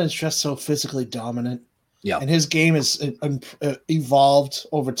 LeBron is just so physically dominant. Yeah. And his game has evolved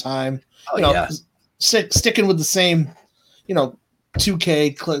over time. Sticking with the same,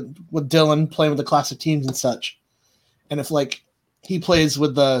 2K with Dylan, playing with the classic teams and such. And if, he plays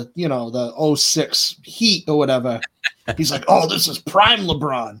with the, the 06 Heat or whatever, he's like, oh, this is prime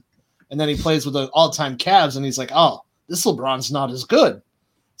LeBron. And then he plays with the all-time Cavs, and he's like, oh, this LeBron's not as good.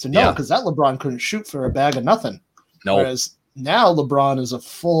 So no, because that LeBron couldn't shoot for a bag of nothing. No. Whereas now LeBron is a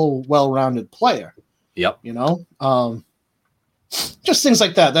full, well-rounded player. Yep. Just things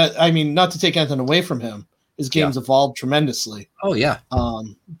like that. That, I mean, not to take anything away from him, his game's evolved tremendously. Oh yeah.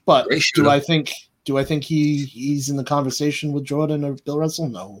 But do I think he's in the conversation with Jordan or Bill Russell?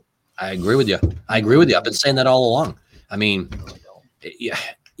 No. I agree with you. I've been saying that all along. I mean, yeah.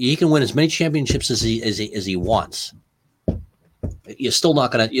 He can win as many championships as he wants. You're still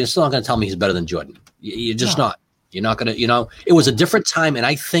not gonna tell me he's better than Jordan. You're just not. You're not gonna. It was a different time, and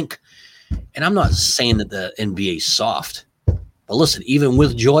I think, and I'm not saying that the NBA is soft, but listen, even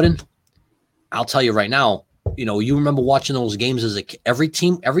with Jordan, I'll tell you right now. You remember watching those games as every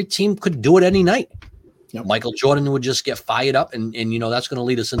team could do it any night. Yep. Michael Jordan would just get fired up, and that's going to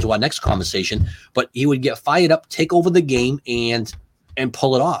lead us into our next conversation. But he would get fired up, take over the game, and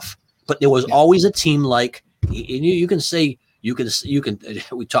pull it off. But there was always a team like you can say you can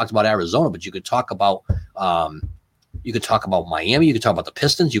we talked about Arizona, but you could talk about Miami, you could talk about the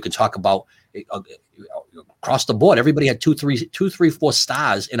Pistons, you could talk about across the board. Everybody had 2, 3, 4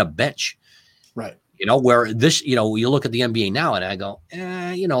 stars in a bench. Right. Where this, you look at the NBA now and I go,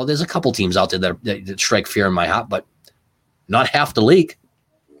 there's a couple teams out there that strike fear in my heart, but not half the league.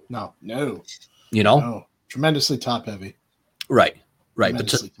 No. Tremendously top heavy. Right.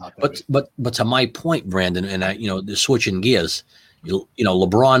 But to my point, Brandon, and the switching gears,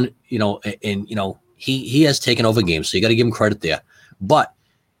 LeBron, he has taken over games, so you got to give him credit there. But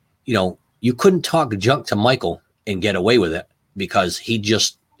you couldn't talk junk to Michael and get away with it because he'd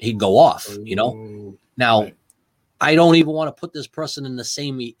go off. Now, right. I don't even want to put this person in the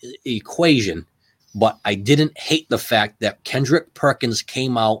same equation, but I didn't hate the fact that Kendrick Perkins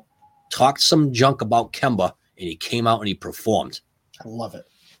came out, talked some junk about Kemba, and he came out and he performed. I love it.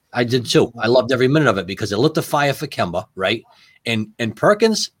 I did too. I loved every minute of it because it lit the fire for Kemba, right? And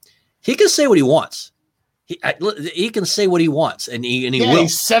Perkins, he can say what he wants. He can say what he wants, and he will.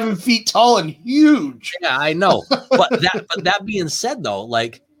 He's 7 feet tall and huge. Yeah, I know. But that being said, though,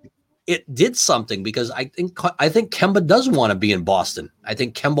 it did something because I think Kemba does want to be in Boston. I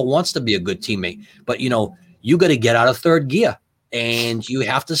think Kemba wants to be a good teammate. But you got to get out of third gear, and you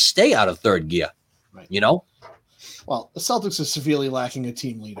have to stay out of third gear. Right. Well, the Celtics are severely lacking a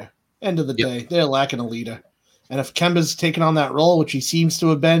team leader. End of the day, they're lacking a leader. And if Kemba's taken on that role, which he seems to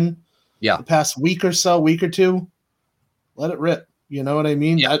have been the past week or two, let it rip. You know what I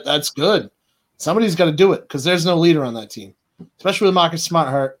mean? Yeah. That's good. Somebody's got to do it because there's no leader on that team, especially with Marcus Smart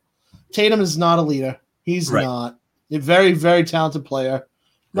hurt. Tatum is not a leader. He's Right. not. A very, very talented player.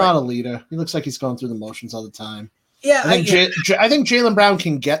 Not a leader. He looks like he's going through the motions all the time. Yeah, I think Jaylen Brown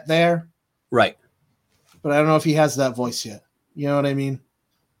can get there, right. but I don't know if he has that voice yet. You know what I mean?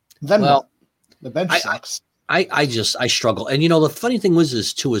 Then Well, what? The bench sucks. I struggle. And, the funny thing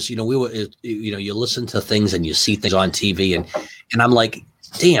is, you listen to things and you see things on TV and I'm like,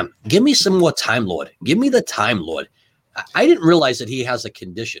 damn, give me some more Time Lord. Give me the Time Lord. I didn't realize that he has a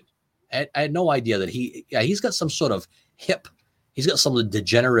condition. I had no idea that he's got some sort of hip. He's got some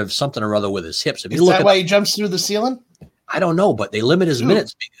degenerative something or other with his hips. If you Is that why he jumps through the ceiling? I don't know, but they limit his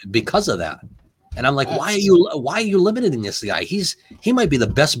minutes because of that. And I'm like, why are you limiting this guy? He might be the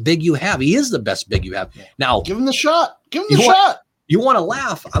best big you have. He is the best big you have. Now, give him the shot. Give him the shot. You want to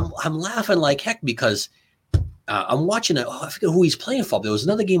laugh? I'm laughing like heck because I'm watching it. I forget who he's playing for. There was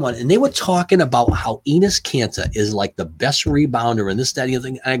another game on, and they were talking about how Enes Kanter is like the best rebounder and this, that, and the other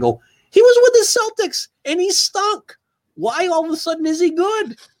thing. And I go, he was with the Celtics and he stunk. Why all of a sudden is he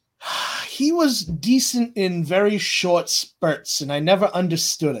good? He was decent in very short spurts, and I never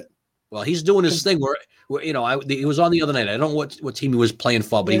understood it. Well, he's doing his thing where he was on the other night. I don't know what team he was playing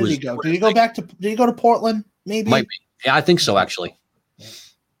for, but Did he go to Portland? Maybe. Might be. Yeah, I think so actually.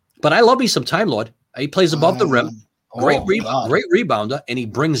 But I love me some Time Lord. He plays above the rim. Great rebounder, and he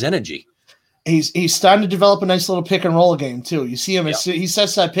brings energy. He's starting to develop a nice little pick and roll game too. You see him, he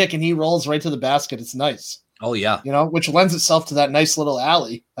sets that pick and he rolls right to the basket. It's nice. Oh yeah, which lends itself to that nice little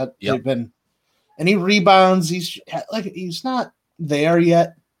alley that they've been. And he rebounds. He's not there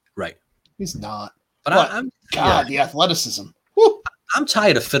yet. Right. He's not. But the athleticism. Woo. I'm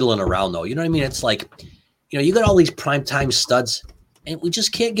tired of fiddling around though. You know what I mean? It's like, you got all these primetime studs, and we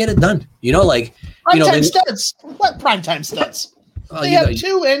just can't get it done. Primetime studs. What primetime studs? Well, they have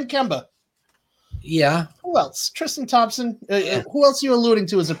two and Kemba. Yeah. Who else? Tristan Thompson. Who else are you alluding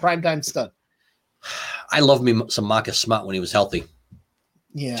to as a primetime stud? I love me some Marcus Smart when he was healthy.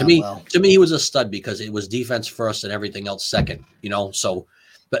 Yeah. To me, he was a stud because it was defense first and everything else second. So,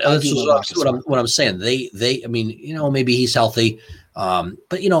 but that's what I'm saying. They. I mean, maybe he's healthy,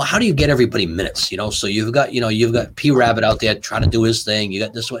 but how do you get everybody minutes? So you've got P Rabbit out there trying to do his thing. You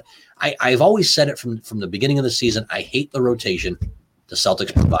got this one. I've always said it from the beginning of the season. I hate the rotation the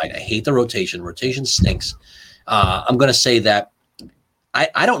Celtics provide. I hate the rotation. Rotation stinks. I'm going to say that.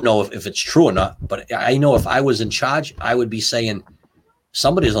 I don't know if it's true or not, but I know if I was in charge, I would be saying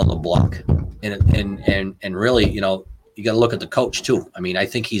somebody's on the block, and really, you got to look at the coach too. I mean, I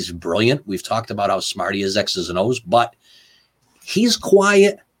think he's brilliant. We've talked about how smart he is, X's and O's, but he's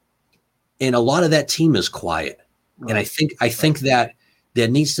quiet, and a lot of that team is quiet. Right. And I think that there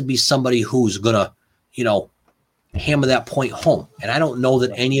needs to be somebody who's gonna, hammer that point home. And I don't know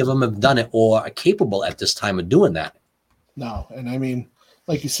that any of them have done it or are capable at this time of doing that. No, and I mean,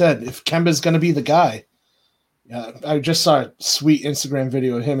 like you said, if Kemba's going to be the guy, I just saw a sweet Instagram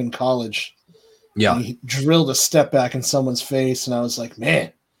video of him in college. Yeah. He drilled a step back in someone's face, and I was like,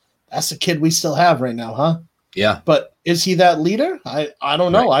 man, that's the kid we still have right now, huh? Yeah. But is he that leader? I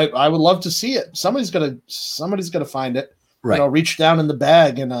don't know. Right. I would love to see it. Somebody's gonna find it. Right. Reach down in the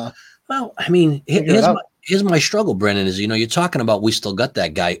bag and well, I mean, here's my struggle, Brennan, is you're talking about we still got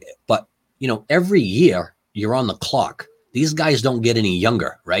that guy, but every year you're on the clock. These guys don't get any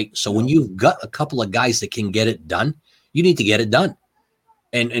younger, right? So when you've got a couple of guys that can get it done, you need to get it done.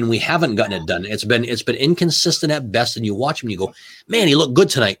 And we haven't gotten it done. It's been inconsistent at best. And you watch him and you go, man, he looked good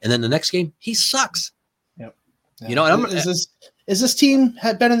tonight. And then the next game, he sucks. Yep. Is this team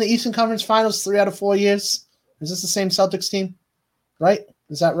had been in the Eastern Conference Finals 3 out of 4 years? Is this the same Celtics team? Right?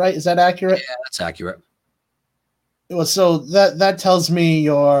 Is that right? Is that accurate? Yeah, that's accurate. Well, so that tells me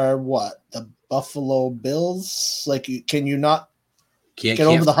you're what? The Buffalo Bills? Like, can you not get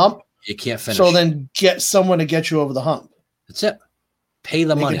over the hump? You can't finish. So then get someone to get you over the hump. That's it. Pay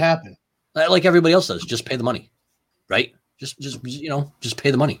the money. Make it happen. Like everybody else does. Just pay the money, right? Just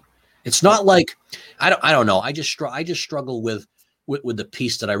pay the money. It's not like I don't know. I just struggle with the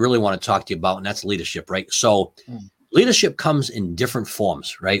piece that I really want to talk to you about, and that's leadership, right? So leadership comes in different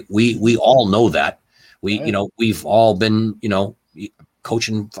forms, right? We all know that. We've all been,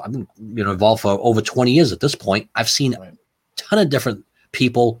 coaching. I've been, involved for over 20 years at this point. I've seen a ton of different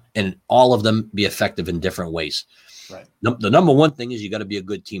people, and all of them be effective in different ways. Right. The number one thing is you got to be a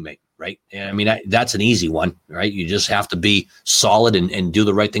good teammate, right? And I mean, that's an easy one, right? You just have to be solid and do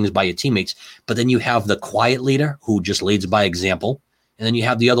the right things by your teammates. But then you have the quiet leader who just leads by example. And then you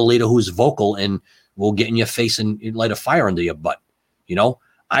have the other leader who's vocal and will get in your face and light a fire under your butt.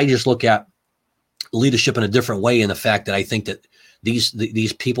 I just look at leadership in a different way, in the fact that I think that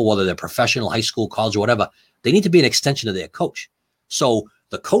these people, whether they're professional, high school, college, or whatever, they need to be an extension of their coach. So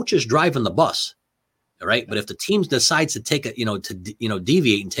the coach is driving the bus. All right. But if the team decides to take a,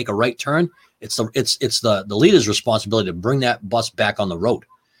 deviate and take a right turn, it's the leader's responsibility to bring that bus back on the road,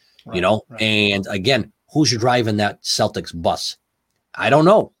 Right, right. And again, who's driving that Celtics bus? I don't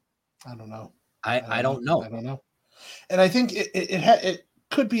know. I don't know. I don't know. I don't know. And I think it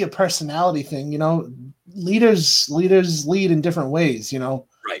could be a personality thing. Leaders lead in different ways.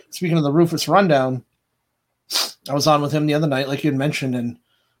 Right. Speaking of the Rufus rundown, I was on with him the other night, like you had mentioned, and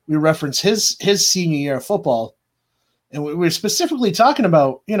we referenced his senior year of football, and we were specifically talking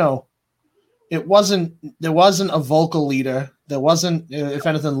about, there wasn't a vocal leader. There wasn't, if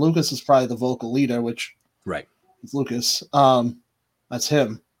anything, Lucas was probably the vocal leader, which right. It's Lucas. That's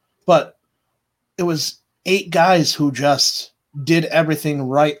him. But it was 8 guys who just did everything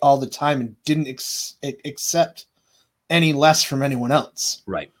right all the time and didn't accept any less from anyone else.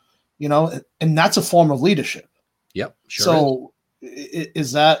 Right. And that's a form of leadership. Yep. Sure. So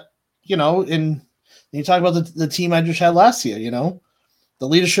is that, and you talk about the team I just had last year, the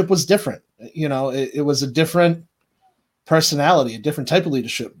leadership was different. It was a different personality, a different type of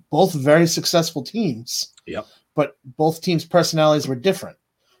leadership, both very successful teams. Yep. But both teams' personalities were different.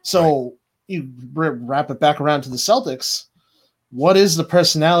 So you wrap it back around to the Celtics. What is the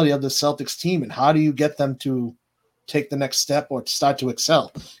personality of the Celtics team, and how do you get them to take the next step or to start to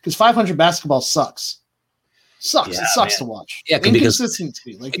excel? Because 500 basketball sucks. Yeah, it sucks to watch. Yeah,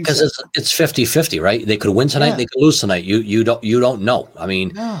 inconsistency, because it's 50-50, right? They could win tonight, they could lose tonight. You don't know. I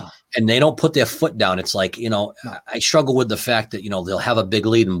mean, and they don't put their foot down. It's like, I struggle with the fact that they'll have a big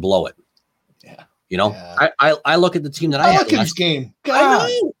lead and blow it. I look at the team that I had look at this game.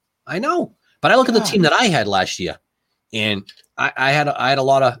 I know, but I look at the team that I had last year, and I had a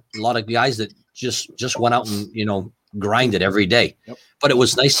lot of guys that just went out and grinded every day. Yep. But it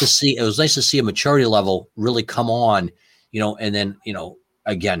was nice to see. It was nice to see a maturity level really come on, and then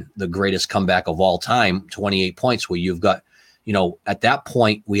again, the greatest comeback of all time, 28 points, where you've got, at that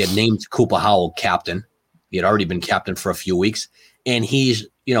point we had named Cooper Howell captain. He had already been captain for a few weeks, and he's,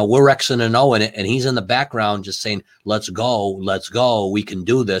 we're Xing and Oing it, and he's in the background just saying, let's go, we can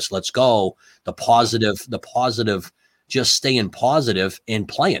do this, let's go. The positive, just staying positive and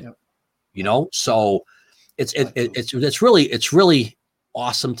playing, so it's really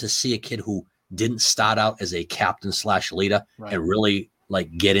awesome to see a kid who didn't start out as a captain / leader and really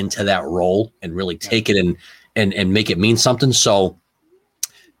get into that role and really take it and make it mean something. So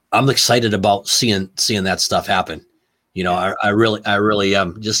I'm excited about seeing that stuff happen. I really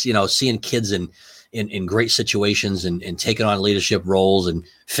am just, seeing kids in great situations and taking on leadership roles and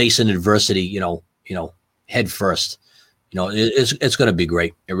facing adversity, head first. It's going to be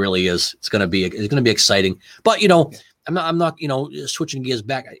great. It really is. It's going to be exciting. But I'm not switching gears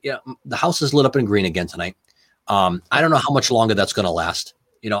back. Yeah, the house is lit up in green again tonight. I don't know how much longer that's going to last.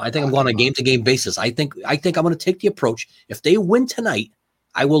 I think I'm going on a game to game basis. I think I'm going to take the approach. If they win tonight,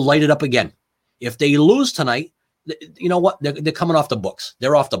 I will light it up again. If they lose tonight, you know what? They're coming off the books.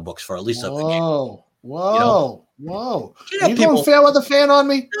 They're off the books for at least a game. Whoa. You going fair weather fan on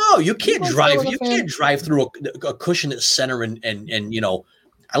me? No, you can't drive. You can't drive through a cushion at center and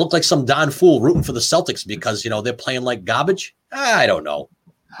I look like some darn fool rooting for the Celtics because they're playing like garbage. I don't know.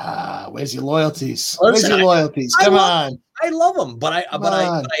 Where's your loyalties? Listen, Come on. I love them, but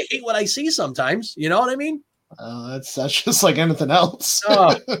I hate what I see sometimes. You know what I mean? That's just like anything else.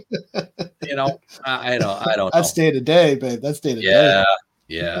 I don't know. That's day to day, babe. That's day to day.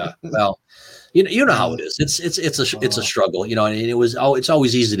 Yeah. Well, you know how it is. It's a struggle, and it's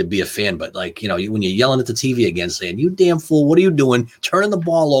always easy to be a fan, but when you're yelling at the TV again, saying, "You damn fool, what are you doing? Turning the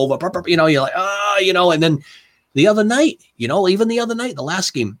ball over," you're like, and then the other night, even the other night, the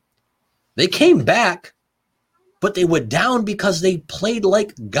last game, they came back, but they were down because they played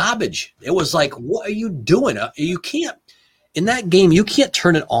like garbage. It was like, what are you doing? You can't, in that game, you can't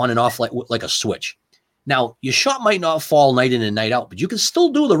turn it on and off like a switch. Now, your shot might not fall night in and night out, but you can still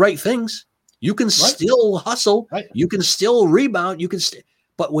do the right things. You can still hustle. Right. You can still rebound.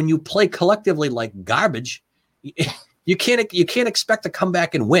 But when you play collectively like garbage, you can't expect to come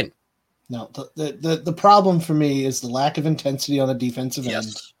back and win. No, the problem for me is the lack of intensity on the defensive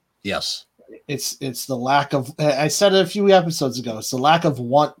end. Yes. It's the lack of. I said it a few episodes ago. It's the lack of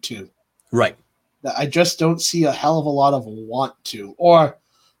want to. Right. I just don't see a hell of a lot of want to, or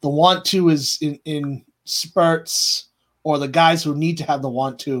the want to is in spurts, or the guys who need to have the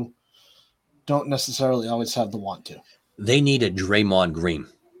want to don't necessarily always have the want to. They need a Draymond Green.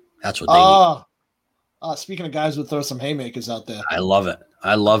 That's what they need. Speaking of guys who throw some haymakers out there. I love it.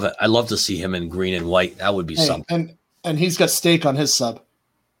 I love to see him in green and white. That would be something. And he's got steak on his sub.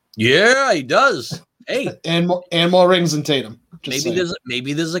 Yeah, he does. Hey, and more rings than Tatum.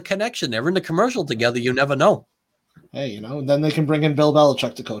 Maybe there's a connection. They're in the commercial together. You never know. Hey, then they can bring in Bill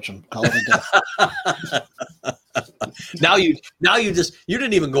Belichick to coach him. Call it a day. Now you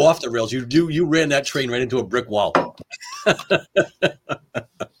didn't even go off the rails. You ran that train right into a brick wall.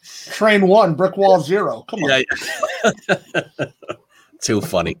 Train 1, brick wall 0. Come on. Yeah. Too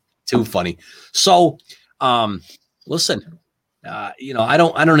funny. So, listen. I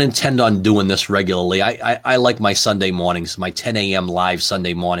don't intend on doing this regularly. I like my Sunday mornings, my 10 a.m. live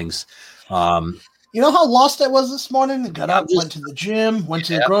Sunday mornings. You know how lost I was this morning? I got up, went to the gym, went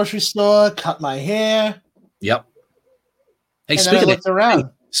to the grocery store, cut my hair. Yep. Hey, and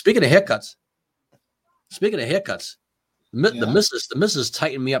speaking of haircuts, the missus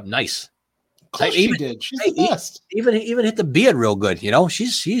tightened me up nice. Of course she did. She's the best. Even hit the beard real good.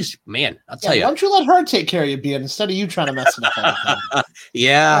 She's man. I'll tell you. Why don't you let her take care of your beard instead of you trying to mess it up all the time?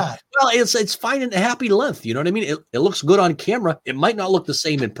 Yeah. God. Well, it's finding a happy length. You know what I mean? It looks good on camera. It might not look the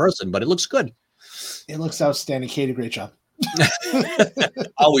same in person, but it looks good. It looks outstanding. Katie, great job.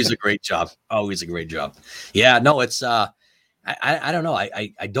 Always a great job. Yeah. No, it's I don't know.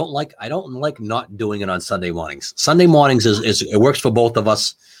 I don't like not doing it on Sunday mornings. Sunday mornings is it works for both of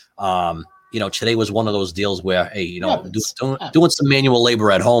us. Today was one of those deals where, hey, doing some manual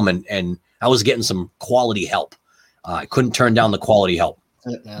labor at home and I was getting some quality help. I couldn't turn down the quality help.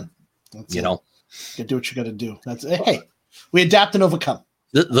 That's it, man. That's you do what you got to do. That's it. Hey, we adapt and overcome.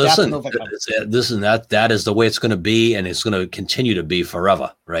 Listen, that is the way it's going to be, and it's going to continue to be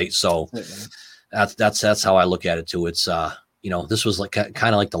forever, right? So that's how I look at it too. It's this was like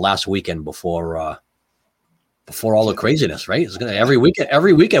kind of like the last weekend before all the craziness, right? It's gonna every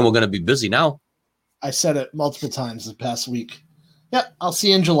weekend we're gonna be busy now. I said it multiple times the past week. Yeah, I'll see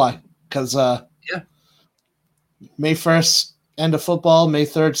you in July because May 1st end of football, May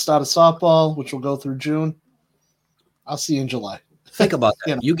 3rd start of softball, which will go through June. I'll see you in July. Think about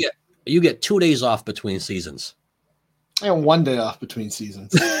that. You get 2 days off between seasons. I have 1 day off between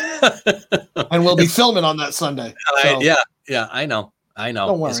seasons, and we'll be filming on that Sunday. So. Yeah, I know.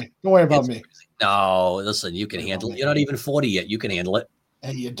 Don't worry about me. No, listen, you can handle it. You're not even 40 yet. You can handle it.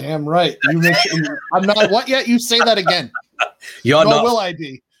 Hey, you're damn right. I'm not what yet? You say that again. Nor will I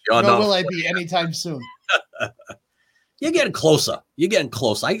be. Will I be anytime soon. You're getting closer.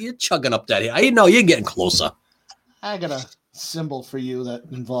 You're chugging up that here. I know you're getting closer. I got a symbol for you that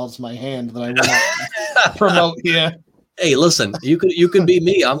involves my hand that I will promote here. Hey, listen, you could be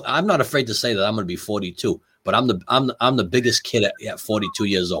me. I'm not afraid to say that I'm going to be 42. But I'm the biggest kid at 42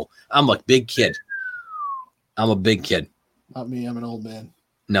 years old. I'm a big kid. I'm a big kid. Not me. I'm an old man.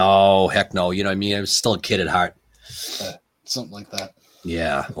 No, heck no. You know what I mean? I'm still a kid at heart. Something like that.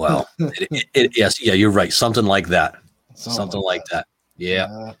 Yeah. Well, yes. Yeah, you're right. Something like that. Something like that.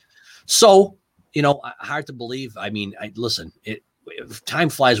 Yeah. So, hard to believe. I mean, listen, time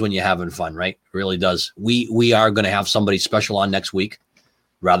flies when you're having fun, right? It really does. We are going to have somebody special on next week.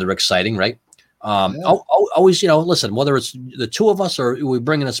 Rather exciting, right? Always, listen, whether it's the two of us or we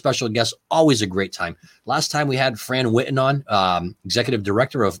bring in a special guest, always a great time. Last time we had Fran Witten on, executive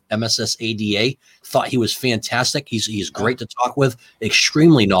director of MSSADA, thought he was fantastic. He's great to talk with,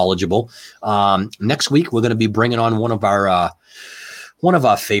 extremely knowledgeable. Next week, we're going to be bringing on one of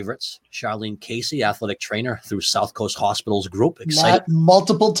our favorites, Charlene Casey, athletic trainer through South Coast Hospitals Group. Excited.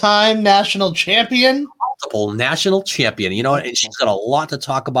 Multiple-time national champion. National champion, and she's got a lot to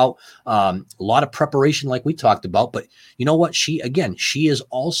talk about, a lot of preparation like we talked about, but you know what? She is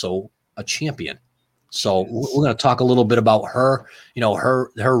also a champion. So we're going to talk a little bit about her,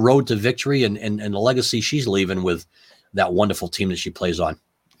 her road to victory and the legacy she's leaving with that wonderful team that she plays on.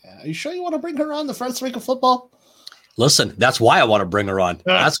 Are you sure you want to bring her on the first week of football? Listen, that's why I want to bring her on.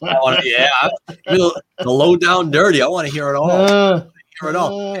 That's why I want to, the low down dirty. I want to hear it all. At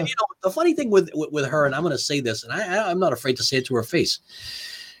all. And, the funny thing with her, and I'm going to say this, and I'm not afraid to say it to her face.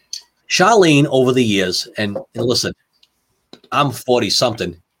 Charlene, over the years, and listen, I'm 40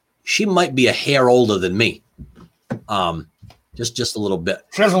 something. She might be a hair older than me, just a little bit.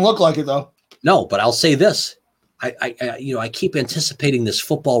 She doesn't look like it though. No, but I'll say this: I keep anticipating this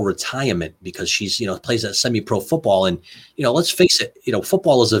football retirement because she's plays that semi-pro football, and let's face it,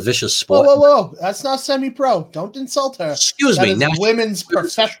 football is a vicious sport. Whoa! That's not semi-pro. Don't insult her. Excuse me. That is women's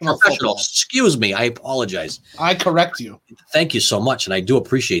professional football. Excuse me. I apologize. I correct you. Thank you so much, and I do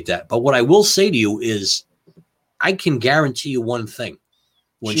appreciate that. But what I will say to you is, I can guarantee you one thing: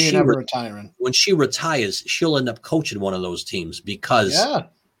 when she never retiring. When she retires, she'll end up coaching one of those teams because. Yeah.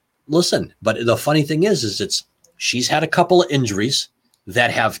 Listen, but the funny thing is she's had a couple of injuries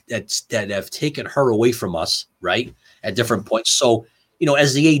that have taken her away from us, right, at different points. So,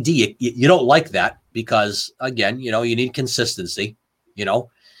 as the AD, you don't like that, because again, you know, you need consistency, you know,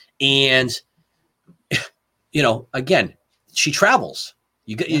 and you know, again, she travels.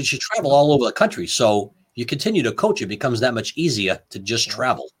 You should travel all over the country. So you continue to coach, it becomes that much easier to just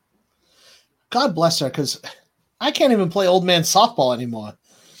travel. God bless her, because I can't even play old man softball anymore.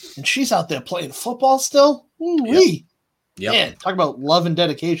 And she's out there playing football still. Ooh-wee. Yep. Man, talk about love and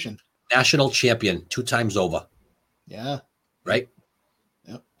dedication. National champion 2 times over. Yeah. Right.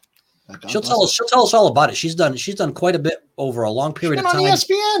 Yep. She'll tell us all about it. She's done quite a bit over a long period of time. On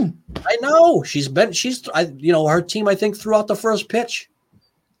ESPN. I know. Her team, I think, threw out the first pitch.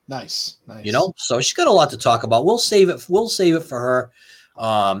 Nice. You know, so she's got a lot to talk about. We'll save it for her.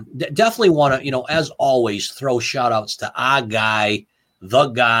 Definitely want to, you know, as always, throw shout outs to our guy,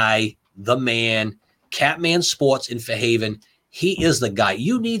 the man, Catman Sports in Fairhaven. He is the guy.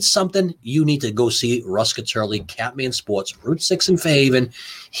 You need something, you need to go see Russ Caterli, Catman Sports, Route 6 in Fairhaven.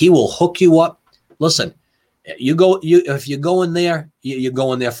 He will hook you up. Listen, if you go in there, you're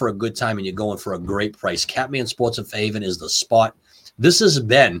going there for a good time and you're going for a great price. Catman Sports in Fairhaven is the spot. This has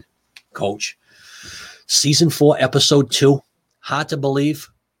been, Coach, Season 4, Episode 2. Hard to believe.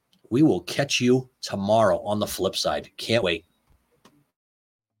 We will catch you tomorrow on the flip side. Can't wait.